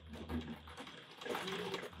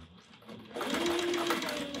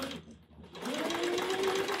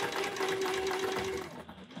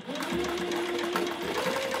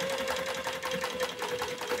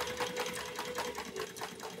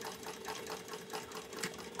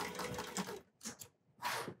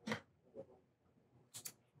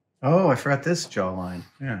 Oh, I forgot this jawline.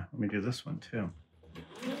 Yeah, let me do this one too.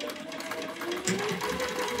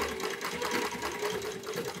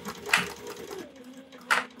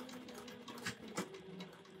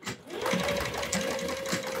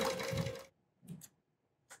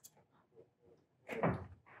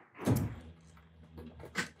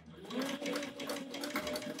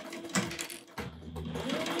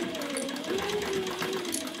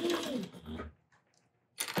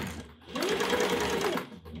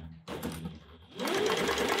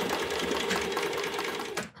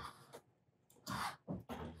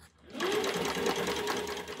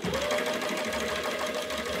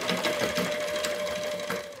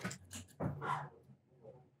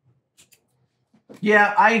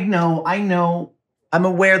 Yeah, I know. I'm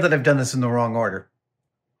aware that I've done this in the wrong order.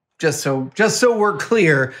 Just so we're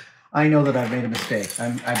clear, I know that I've made a mistake.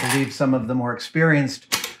 I believe some of the more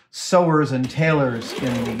experienced sewers and tailors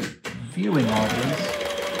in the viewing audience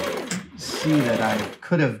see that I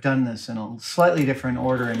could have done this in a slightly different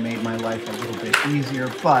order and made my life a little bit easier.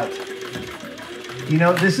 But, you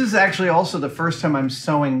know, this is actually also the first time I'm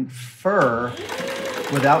sewing fur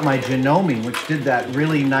without my Janome, which did that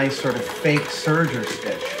really nice sort of fake serger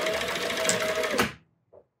stitch.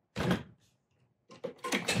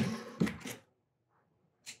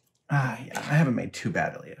 Yeah, I haven't made too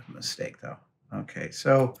badly a mistake though. Okay,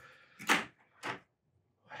 so what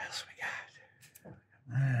else we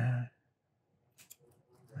got?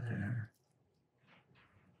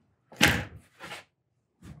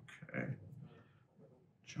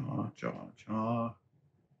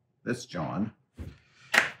 This John.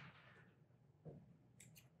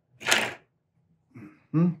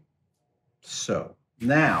 So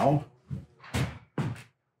now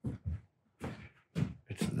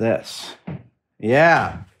it's this.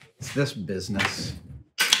 Yeah, it's this business.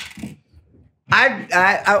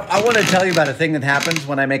 I want to tell you about a thing that happens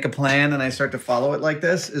when I make a plan and I start to follow it like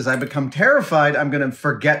this, is I become terrified I'm going to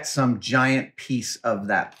forget some giant piece of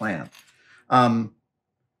that plan.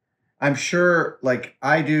 I'm sure, like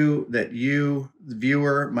I do, that you, the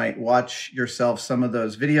viewer, might watch yourself some of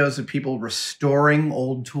those videos of people restoring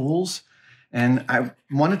old tools. And I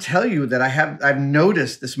want to tell you that I've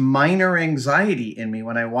noticed this minor anxiety in me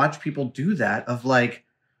when I watch people do that, of like,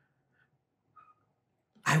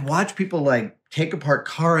 I watch people like take apart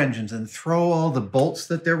car engines and throw all the bolts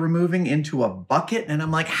that they're removing into a bucket. And I'm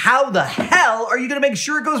like, how the hell are you going to make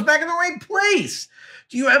sure it goes back in the right place?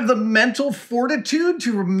 Do you have the mental fortitude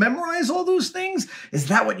to memorize all those things? Is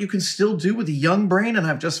that what you can still do with a young brain and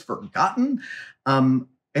I've just forgotten?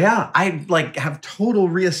 Yeah, I like have total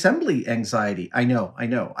reassembly anxiety. I know.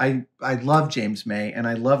 I love James May and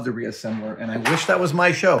I love The Reassembler and I wish that was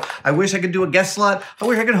my show. I wish I could do a guest slot. I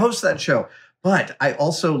wish I could host that show. But I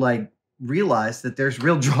also like realize that there's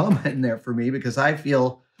real drama in there for me because I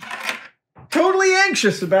feel totally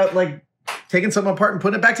anxious about like taking something apart and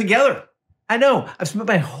putting it back together. I know I've spent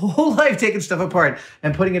my whole life taking stuff apart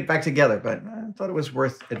and putting it back together, but I thought it was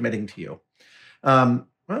worth admitting to you. Well,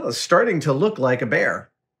 it's starting to look like a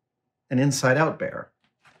bear, an inside-out bear.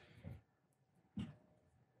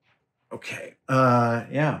 Okay,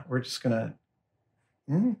 yeah, we're just gonna,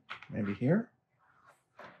 maybe here.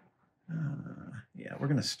 Yeah, we're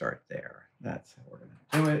gonna start there. That's how we're gonna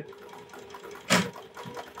do it.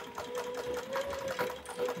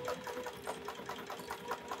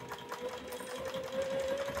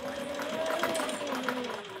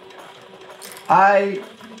 I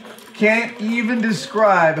can't even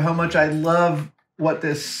describe how much I love what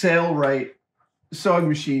this Sailrite sewing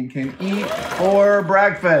machine can eat for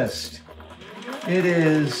breakfast. It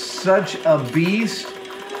is such a beast.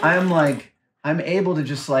 I'm able to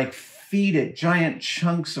just like feed it giant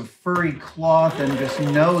chunks of furry cloth and just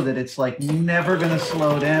know that it's like never gonna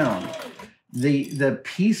slow down. The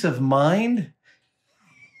peace of mind,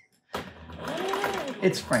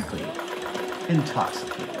 it's frankly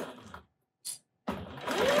intoxicating.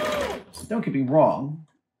 Don't get me wrong.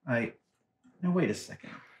 No, wait a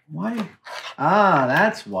second. Why? Ah,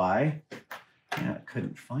 that's why. Yeah, I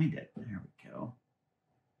couldn't find it. There we go.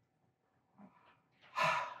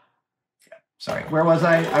 Yeah, sorry, where was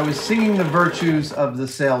I? I was singing the virtues of the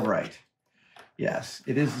Sailrite. Yes,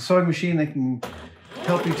 it is the sewing machine that can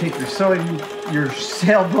help you take your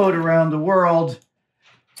sailboat around the world.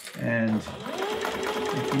 And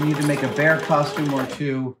if you need to make a bear costume or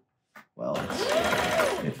two, well,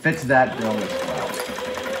 it fits that bill as well.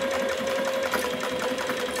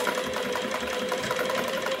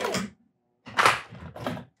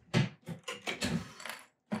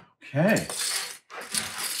 Okay.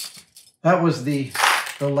 That was the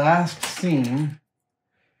last seam.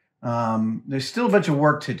 There's still a bunch of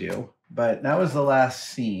work to do, but that was the last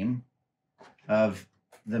seam of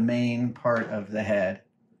the main part of the head,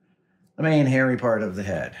 the main hairy part of the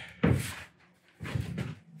head.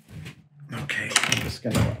 Okay, I'm just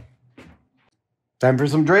gonna... Time for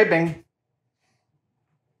some draping.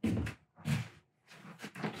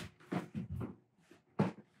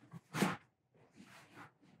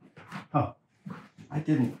 Oh, I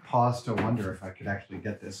didn't pause to wonder if I could actually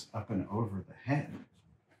get this up and over the head.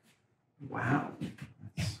 Wow,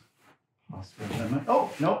 that's possible. Oh,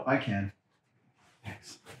 no, I can.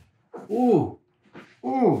 Thanks. Ooh,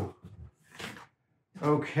 ooh.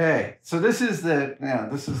 Okay, so this is the,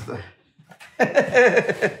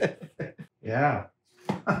 yeah.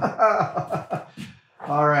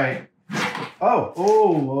 All right.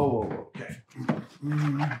 Oh, okay.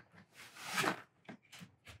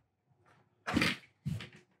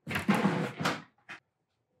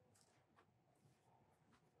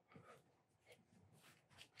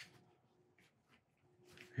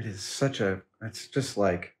 It is it's just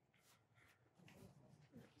like,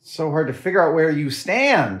 so hard to figure out where you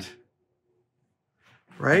stand.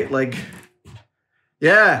 Right? Like,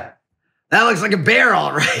 yeah, that looks like a bear,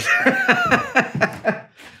 all right. That's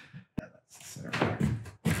the center part.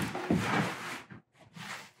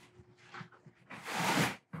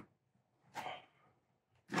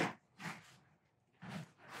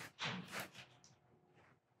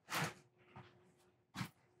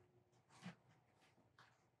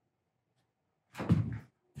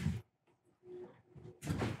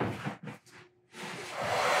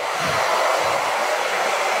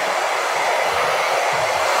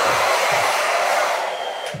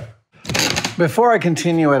 Before I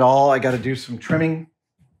continue at all, I got to do some trimming.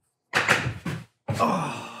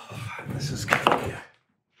 Oh, this is going to be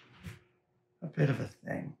a bit of a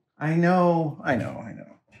thing. I know. I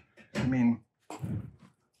mean,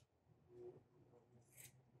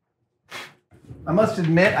 I must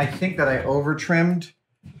admit, I think that I over-trimmed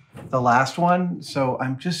the last one. So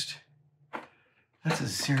I'm just, that's a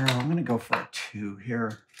 0. I'm going to go for a 2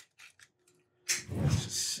 here. Let's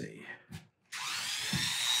just see.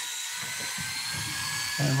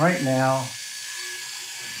 And right now,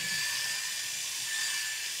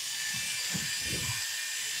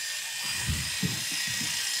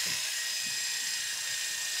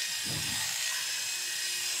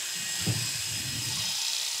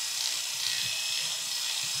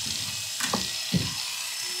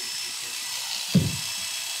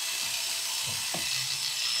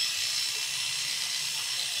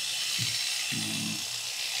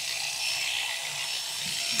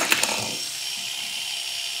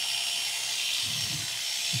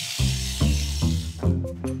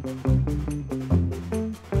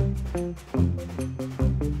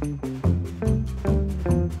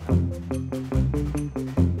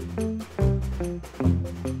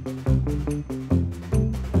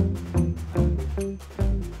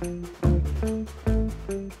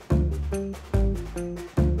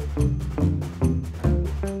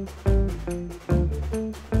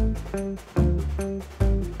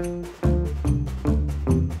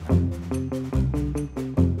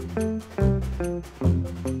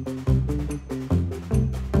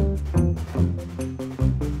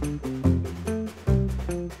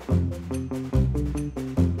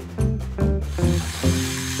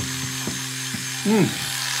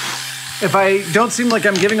 if I don't seem like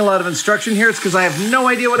I'm giving a lot of instruction here, it's because I have no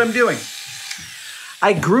idea what I'm doing.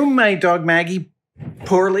 I groom my dog Maggie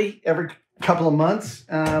poorly every couple of months,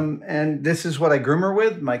 and this is what I groom her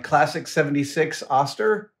with, my classic 76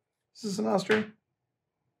 Oster. Is this an Oster?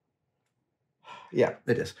 Yeah,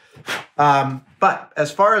 it is. But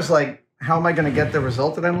as far as like, how am I going to get the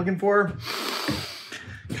result that I'm looking for?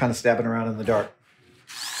 Kind of stabbing around in the dark.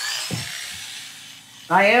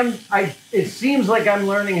 It seems like I'm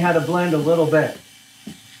learning how to blend a little bit.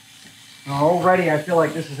 Already, I feel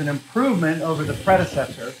like this is an improvement over the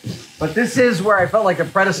predecessor, but this is where I felt like the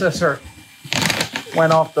predecessor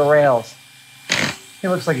went off the rails. He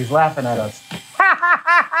looks like he's laughing at us.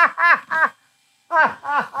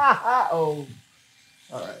 Oh,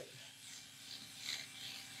 all right.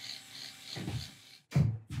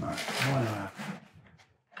 All right, I want to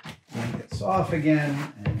make this off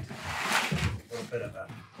again and a little bit of a...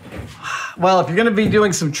 Well, if you're going to be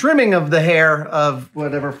doing some trimming of the hair of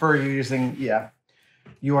whatever fur you're using, yeah,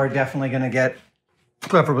 you are definitely going to get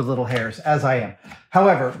clever with little hairs, as I am.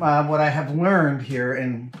 However, what I have learned here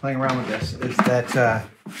in playing around with this is that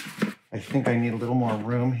I think I need a little more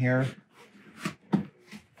room here.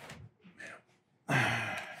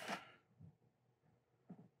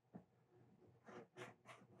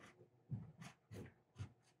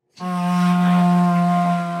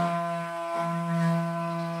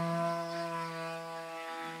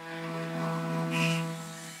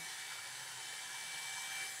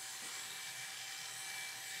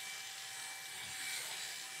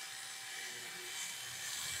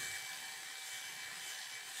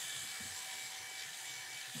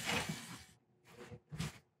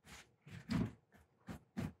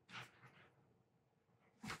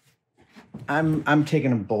 I'm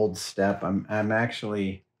taking a bold step. I'm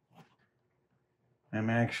actually doing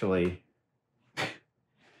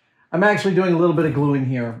a little bit of gluing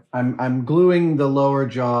here. I'm gluing the lower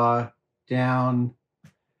jaw down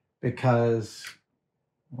because,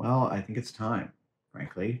 well, I think it's time,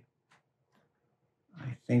 frankly.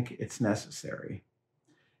 I think it's necessary.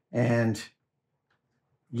 And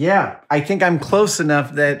yeah, I think I'm close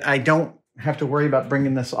enough that I don't have to worry about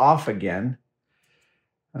bringing this off again.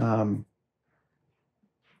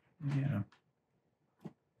 Yeah.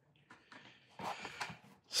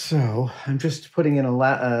 So I'm just putting in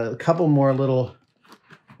a couple more little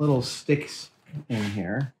sticks in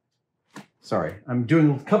here. Sorry, I'm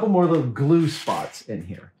doing a couple more little glue spots in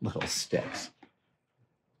here, little sticks.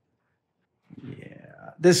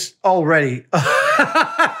 Yeah, this already,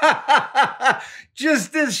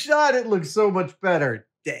 just this shot, it looks so much better.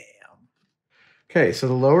 Damn. Okay, so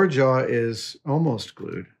the lower jaw is almost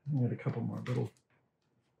glued. I got a couple more little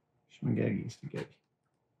schmagaggies to get.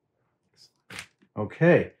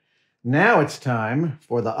 Okay, now it's time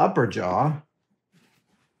for the upper jaw.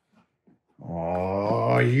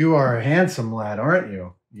 Oh, you are a handsome lad, aren't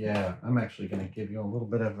you? Yeah, I'm actually going to give you a little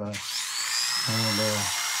bit of a...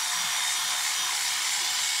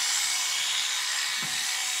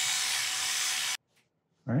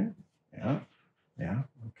 right? Yeah, yeah,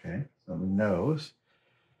 okay. So the nose.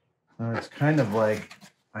 It's kind of like,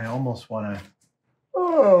 I almost want to,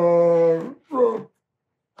 I'll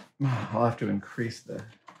have to increase the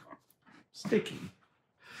sticky.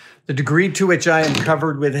 The degree to which I am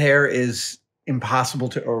covered with hair is impossible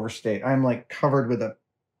to overstate. I'm like covered with a,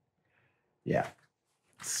 yeah,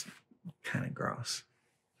 it's kind of gross.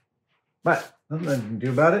 But nothing I can do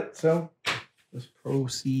about it, so just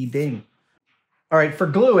proceeding. All right, for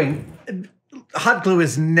gluing, hot glue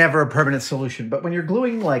is never a permanent solution, but when you're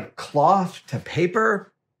gluing like cloth to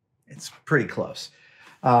paper, it's pretty close.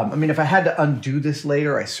 I mean, if I had to undo this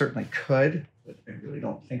later, I certainly could, but I really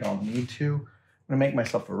don't think I'll need to. I'm gonna make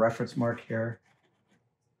myself a reference mark here.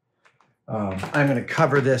 I'm gonna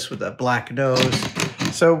cover this with a black nose.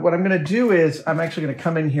 So what I'm gonna do is, I'm actually gonna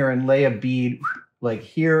come in here and lay a bead like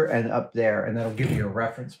here and up there, and that'll give me a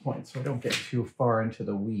reference point so I don't get too far into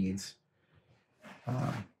the weeds.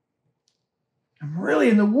 I'm really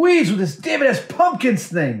in the weeds with this David-S. Pumpkins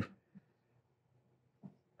thing.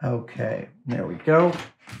 Okay, there we go.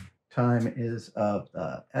 Time is of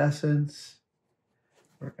the essence.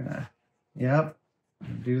 We're gonna, yep,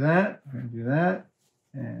 do that. We're gonna do that.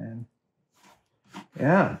 And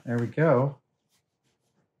yeah, there we go.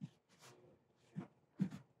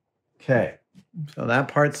 Okay, so that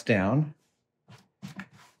part's down.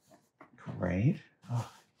 Great. Oh,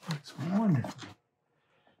 that's wonderful.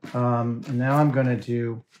 And now I'm going to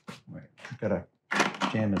do, wait, I've got to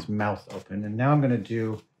jam his mouth open. And now I'm going to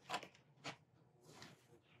do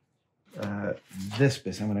this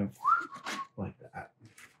bit. I'm going to like that.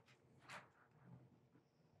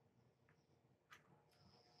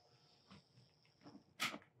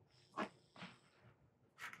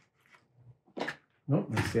 Nope,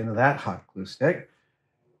 that's the end of that hot glue stick.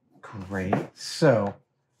 Great. So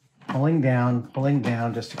pulling down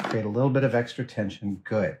just to create a little bit of extra tension.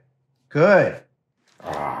 Good. Good.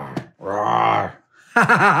 Hello.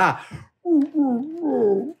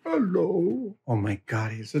 Oh my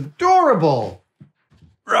God, he's adorable.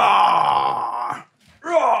 I'm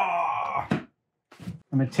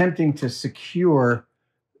attempting to secure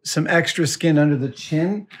some extra skin under the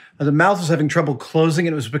chin. The mouth was having trouble closing,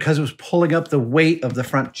 and it was because it was pulling up the weight of the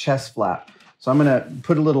front chest flap. So I'm gonna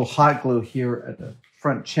put a little hot glue here at the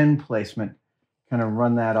front chin placement, kind of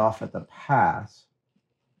run that off at the pass.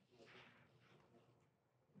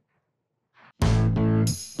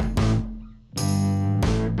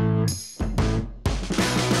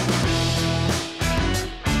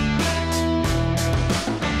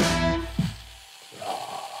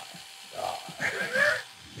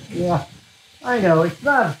 Yeah, I know, it's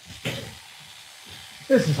not,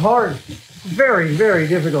 this is hard. It's very, very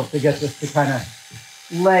difficult to get this to kind of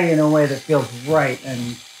lay in a way that feels right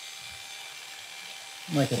and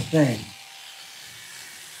like a thing.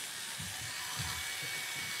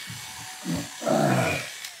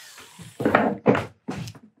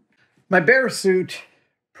 My bear suit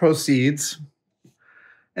proceeds,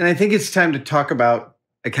 and I think it's time to talk about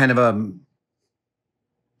a kind of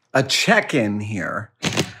a check-in here,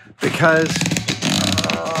 because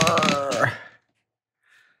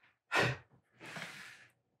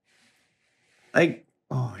like,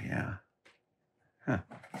 oh yeah. Huh.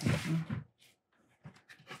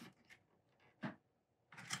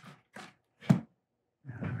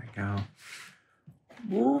 There we go.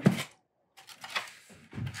 Whoop.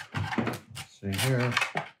 See here.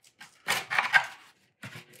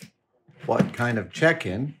 What kind of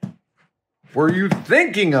check-in were you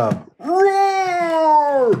thinking of?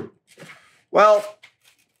 Roar! Well,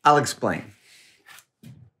 I'll explain.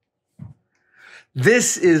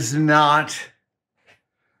 This is not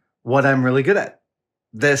what I'm really good at.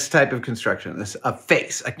 This type of construction, a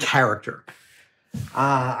face, a character.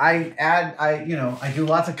 I do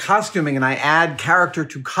lots of costuming, and I add character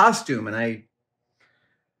to costume, and I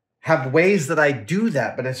have ways that I do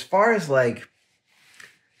that. But as far as like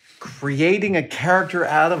creating a character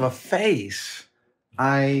out of a face,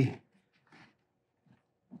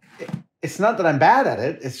 it's not that I'm bad at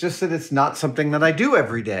it. It's just that it's not something that I do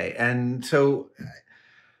every day. And so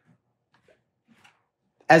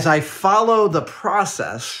as I follow the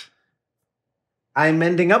process, I'm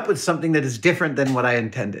ending up with something that is different than what I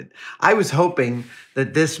intended. I was hoping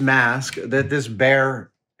that this mask, that this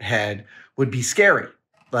bear head would be scary.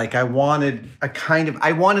 Like I wanted a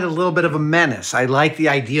little bit of a menace. I like the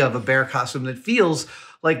idea of a bear costume that feels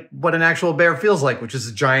like what an actual bear feels like, which is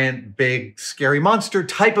a giant, big, scary monster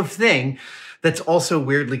type of thing that's also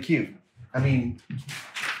weirdly cute. I mean,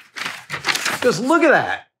 just look at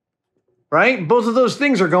that, right? Both of those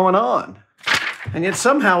things are going on. And yet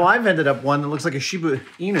somehow I've ended up one that looks like a Shiba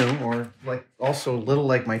Inu, or like also a little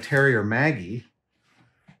like my terrier Maggie.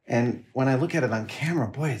 And when I look at it on camera,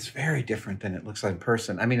 boy, it's very different than it looks in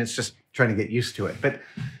person. I mean, it's just trying to get used to it. But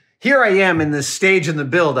here I am in this stage in the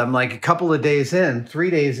build. I'm like a couple of days in, 3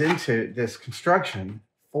 days into this construction,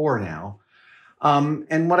 4 now.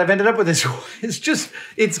 And what I've ended up with is just,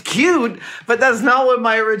 it's cute, but that's not what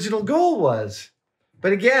my original goal was.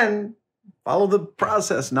 But again, follow the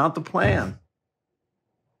process, not the plan.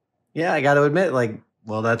 Yeah, I got to admit, like,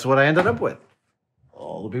 well, that's what I ended up with.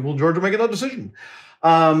 All the people in Georgia making that decision.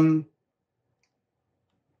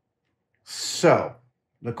 So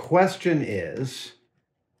the question is,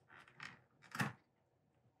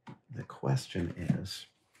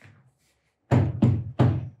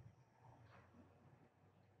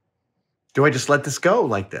 do I just let this go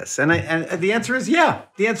like this? And the answer is yeah.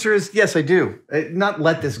 The answer is yes, I do. Not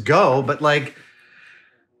let this go, but like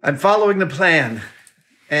I'm following the plan.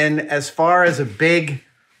 And as far as a big,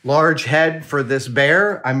 large head for this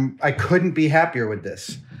bear, I couldn't be happier with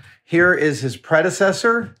this. Here is his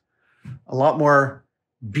predecessor, a lot more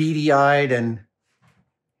beady-eyed, and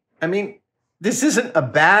I mean, this isn't a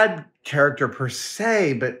bad character per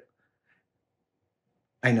se, but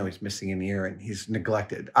I know he's missing an ear and he's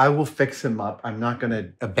neglected. I will fix him up. I'm not going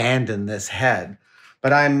to abandon this head,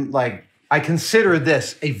 but I consider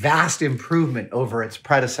this a vast improvement over its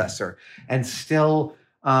predecessor, and still,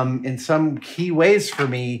 in some key ways for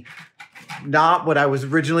me, not what I was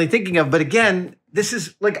originally thinking of. But again, this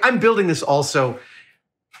is like, I'm building this also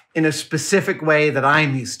in a specific way that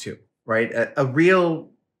I'm used to, right? A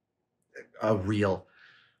real.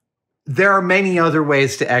 There are many other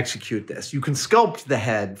ways to execute this. You can sculpt the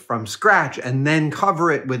head from scratch and then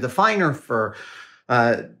cover it with a finer fur.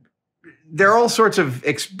 There are all sorts of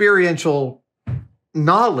experiential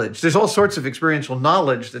knowledge. There's all sorts of experiential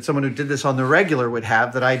knowledge that someone who did this on the regular would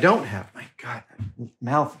have that I don't have. My God, that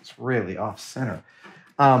mouth is really off center.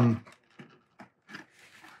 Like,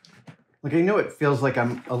 I know it feels like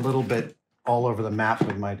I'm a little bit all over the map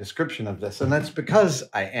with my description of this, and that's because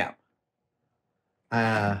I am.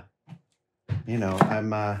 I mean,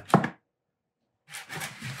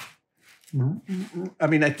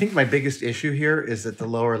 I think my biggest issue here is that the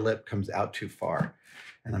lower lip comes out too far,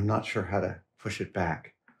 and I'm not sure how to push it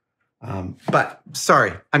back. But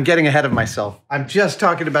sorry, I'm getting ahead of myself. I'm just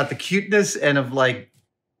talking about the cuteness and of like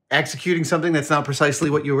executing something that's not precisely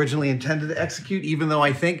what you originally intended to execute, even though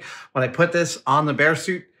I think when I put this on the bear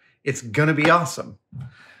suit, it's gonna be awesome.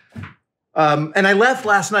 And I left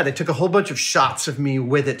last night. I took a whole bunch of shots of me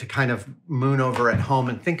with it to kind of moon over at home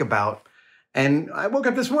and think about. And I woke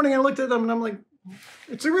up this morning and I looked at them and I'm like,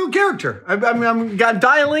 it's a real character. I'm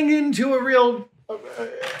dialing into a real,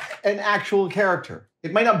 an actual character.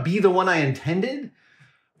 It might not be the one I intended,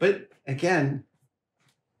 but again,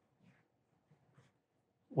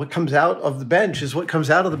 what comes out of the bench is what comes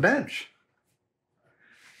out of the bench.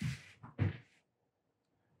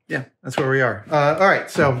 Yeah, that's where we are. All right,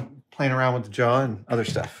 so playing around with the jaw and other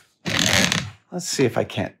stuff. Let's see if I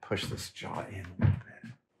can't push this jaw in a little bit.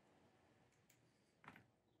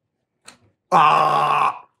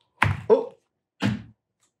 Ah! Oh!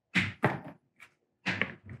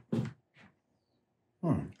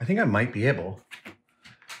 I think I might be able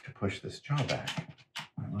to push this jaw back.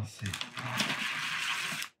 All right, let's see.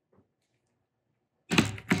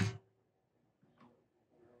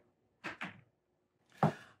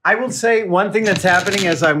 I will say one thing that's happening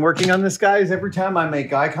as I'm working on this guy is every time I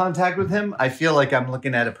make eye contact with him, I feel like I'm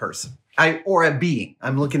looking at a person or a being.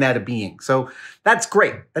 I'm looking at a being. So that's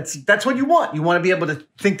great. That's what you want. You want to be able to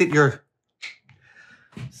think that you're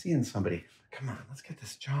seeing somebody. Come on, let's get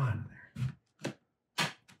this jaw in there.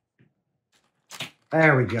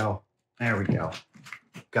 There we go. There we go.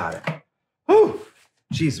 Got it. Whew.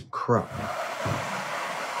 Jeez, crow.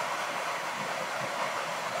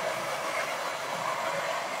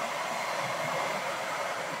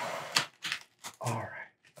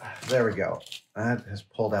 There we go. That has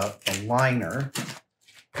pulled out the liner.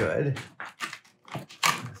 Good.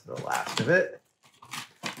 This is the last of it.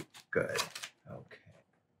 Good. Okay.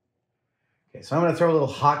 Okay, so I'm going to throw a little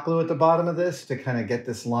hot glue at the bottom of this to kind of get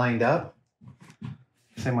this lined up.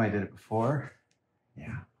 Same way I did it before.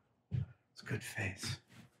 Yeah. It's a good face.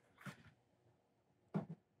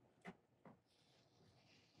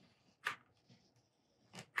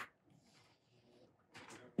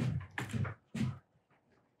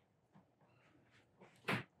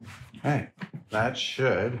 Hey, that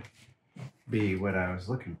should be what I was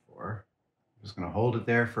looking for. I'm just going to hold it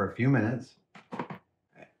there for a few minutes.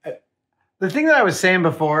 The thing that I was saying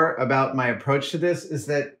before about my approach to this is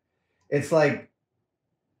that it's like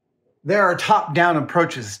there are top-down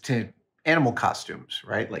approaches to animal costumes,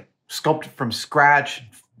 right? Like sculpt from scratch,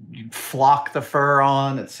 you flock the fur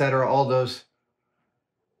on, etc. All those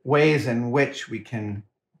ways in which we can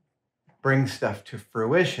bring stuff to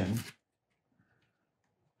fruition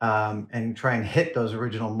and try and hit those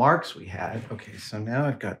original marks we had. Okay, so now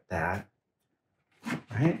I've got that,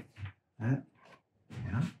 right? That,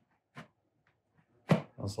 yeah.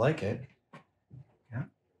 Feels like it. Yeah.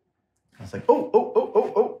 I was like,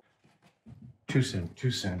 oh. Too soon,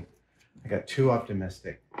 too soon. I got too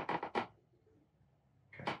optimistic.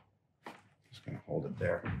 Okay. Just gonna hold it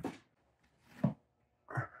there.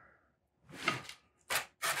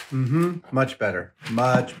 Mm-hmm. Much better.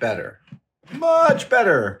 Much better. Much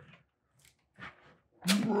better.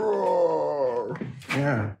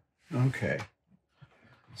 Yeah. Okay.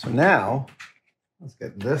 So now, let's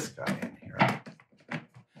get this guy in here.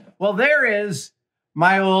 Well, there is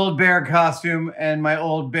my old bear costume and my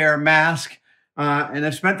old bear mask. And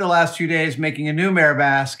I've spent the last 2 days making a new bear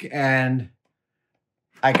mask, and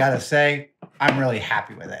I gotta say, I'm really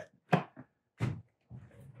happy with it.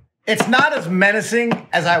 It's not as menacing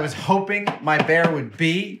as I was hoping my bear would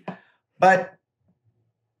be, but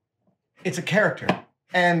it's a character.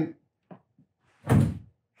 And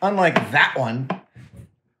unlike that one,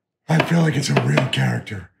 I feel like it's a real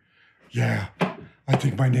character. Yeah, I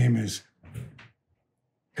think my name is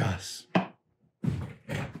Gus.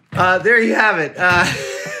 There you have it.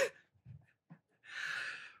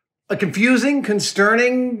 A confusing,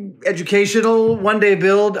 concerning, educational one-day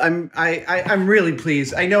build. I'm really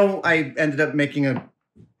pleased. I know I ended up making a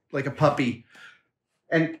puppy,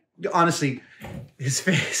 and honestly, his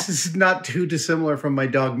face is not too dissimilar from my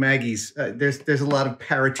dog Maggie's. There's a lot of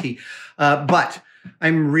parity, but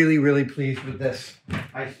I'm really pleased with this.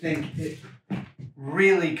 I think it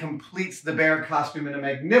really completes the bear costume in a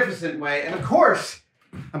magnificent way, and of course,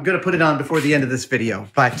 I'm going to put it on before the end of this video,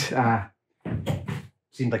 but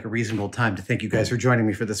seemed like a reasonable time to thank you guys for joining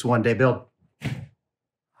me for this one-day build.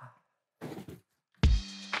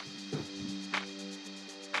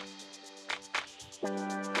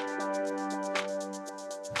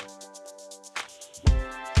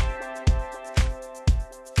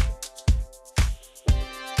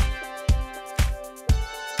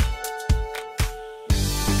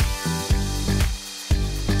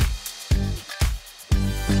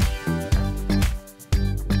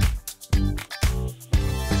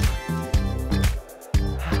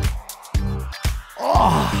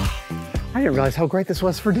 I didn't realize how great this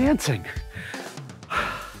was for dancing.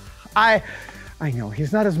 I know,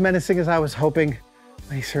 he's not as menacing as I was hoping,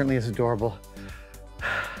 but he certainly is adorable.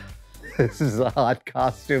 This is a hot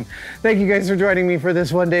costume. Thank you guys for joining me for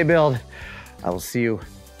this one-day build. I will see you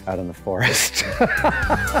out in the forest.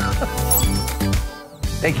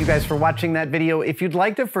 Thank you guys for watching that video. If you'd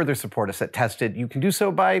like to further support us at Tested, you can do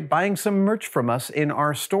so by buying some merch from us in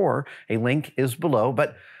our store. A link is below,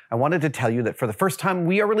 but I wanted to tell you that for the first time,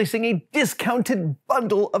 we are releasing a discounted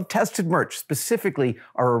bundle of Tested merch, specifically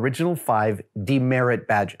our original 5 demerit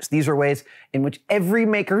badges. These are ways in which every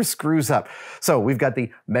maker screws up. So we've got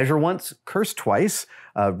the Measure Once, Curse Twice,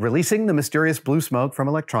 releasing the mysterious blue smoke from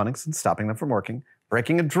electronics and stopping them from working,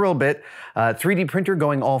 breaking a drill bit, 3D printer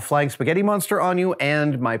going all flying spaghetti monster on you,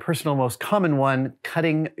 and my personal most common one,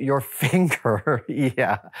 cutting your finger.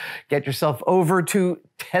 Yeah, get yourself over to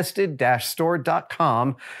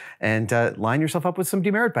tested-store.com and line yourself up with some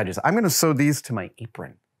demerit badges. I'm gonna sew these to my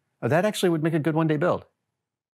apron. Oh, that actually would make a good one-day build.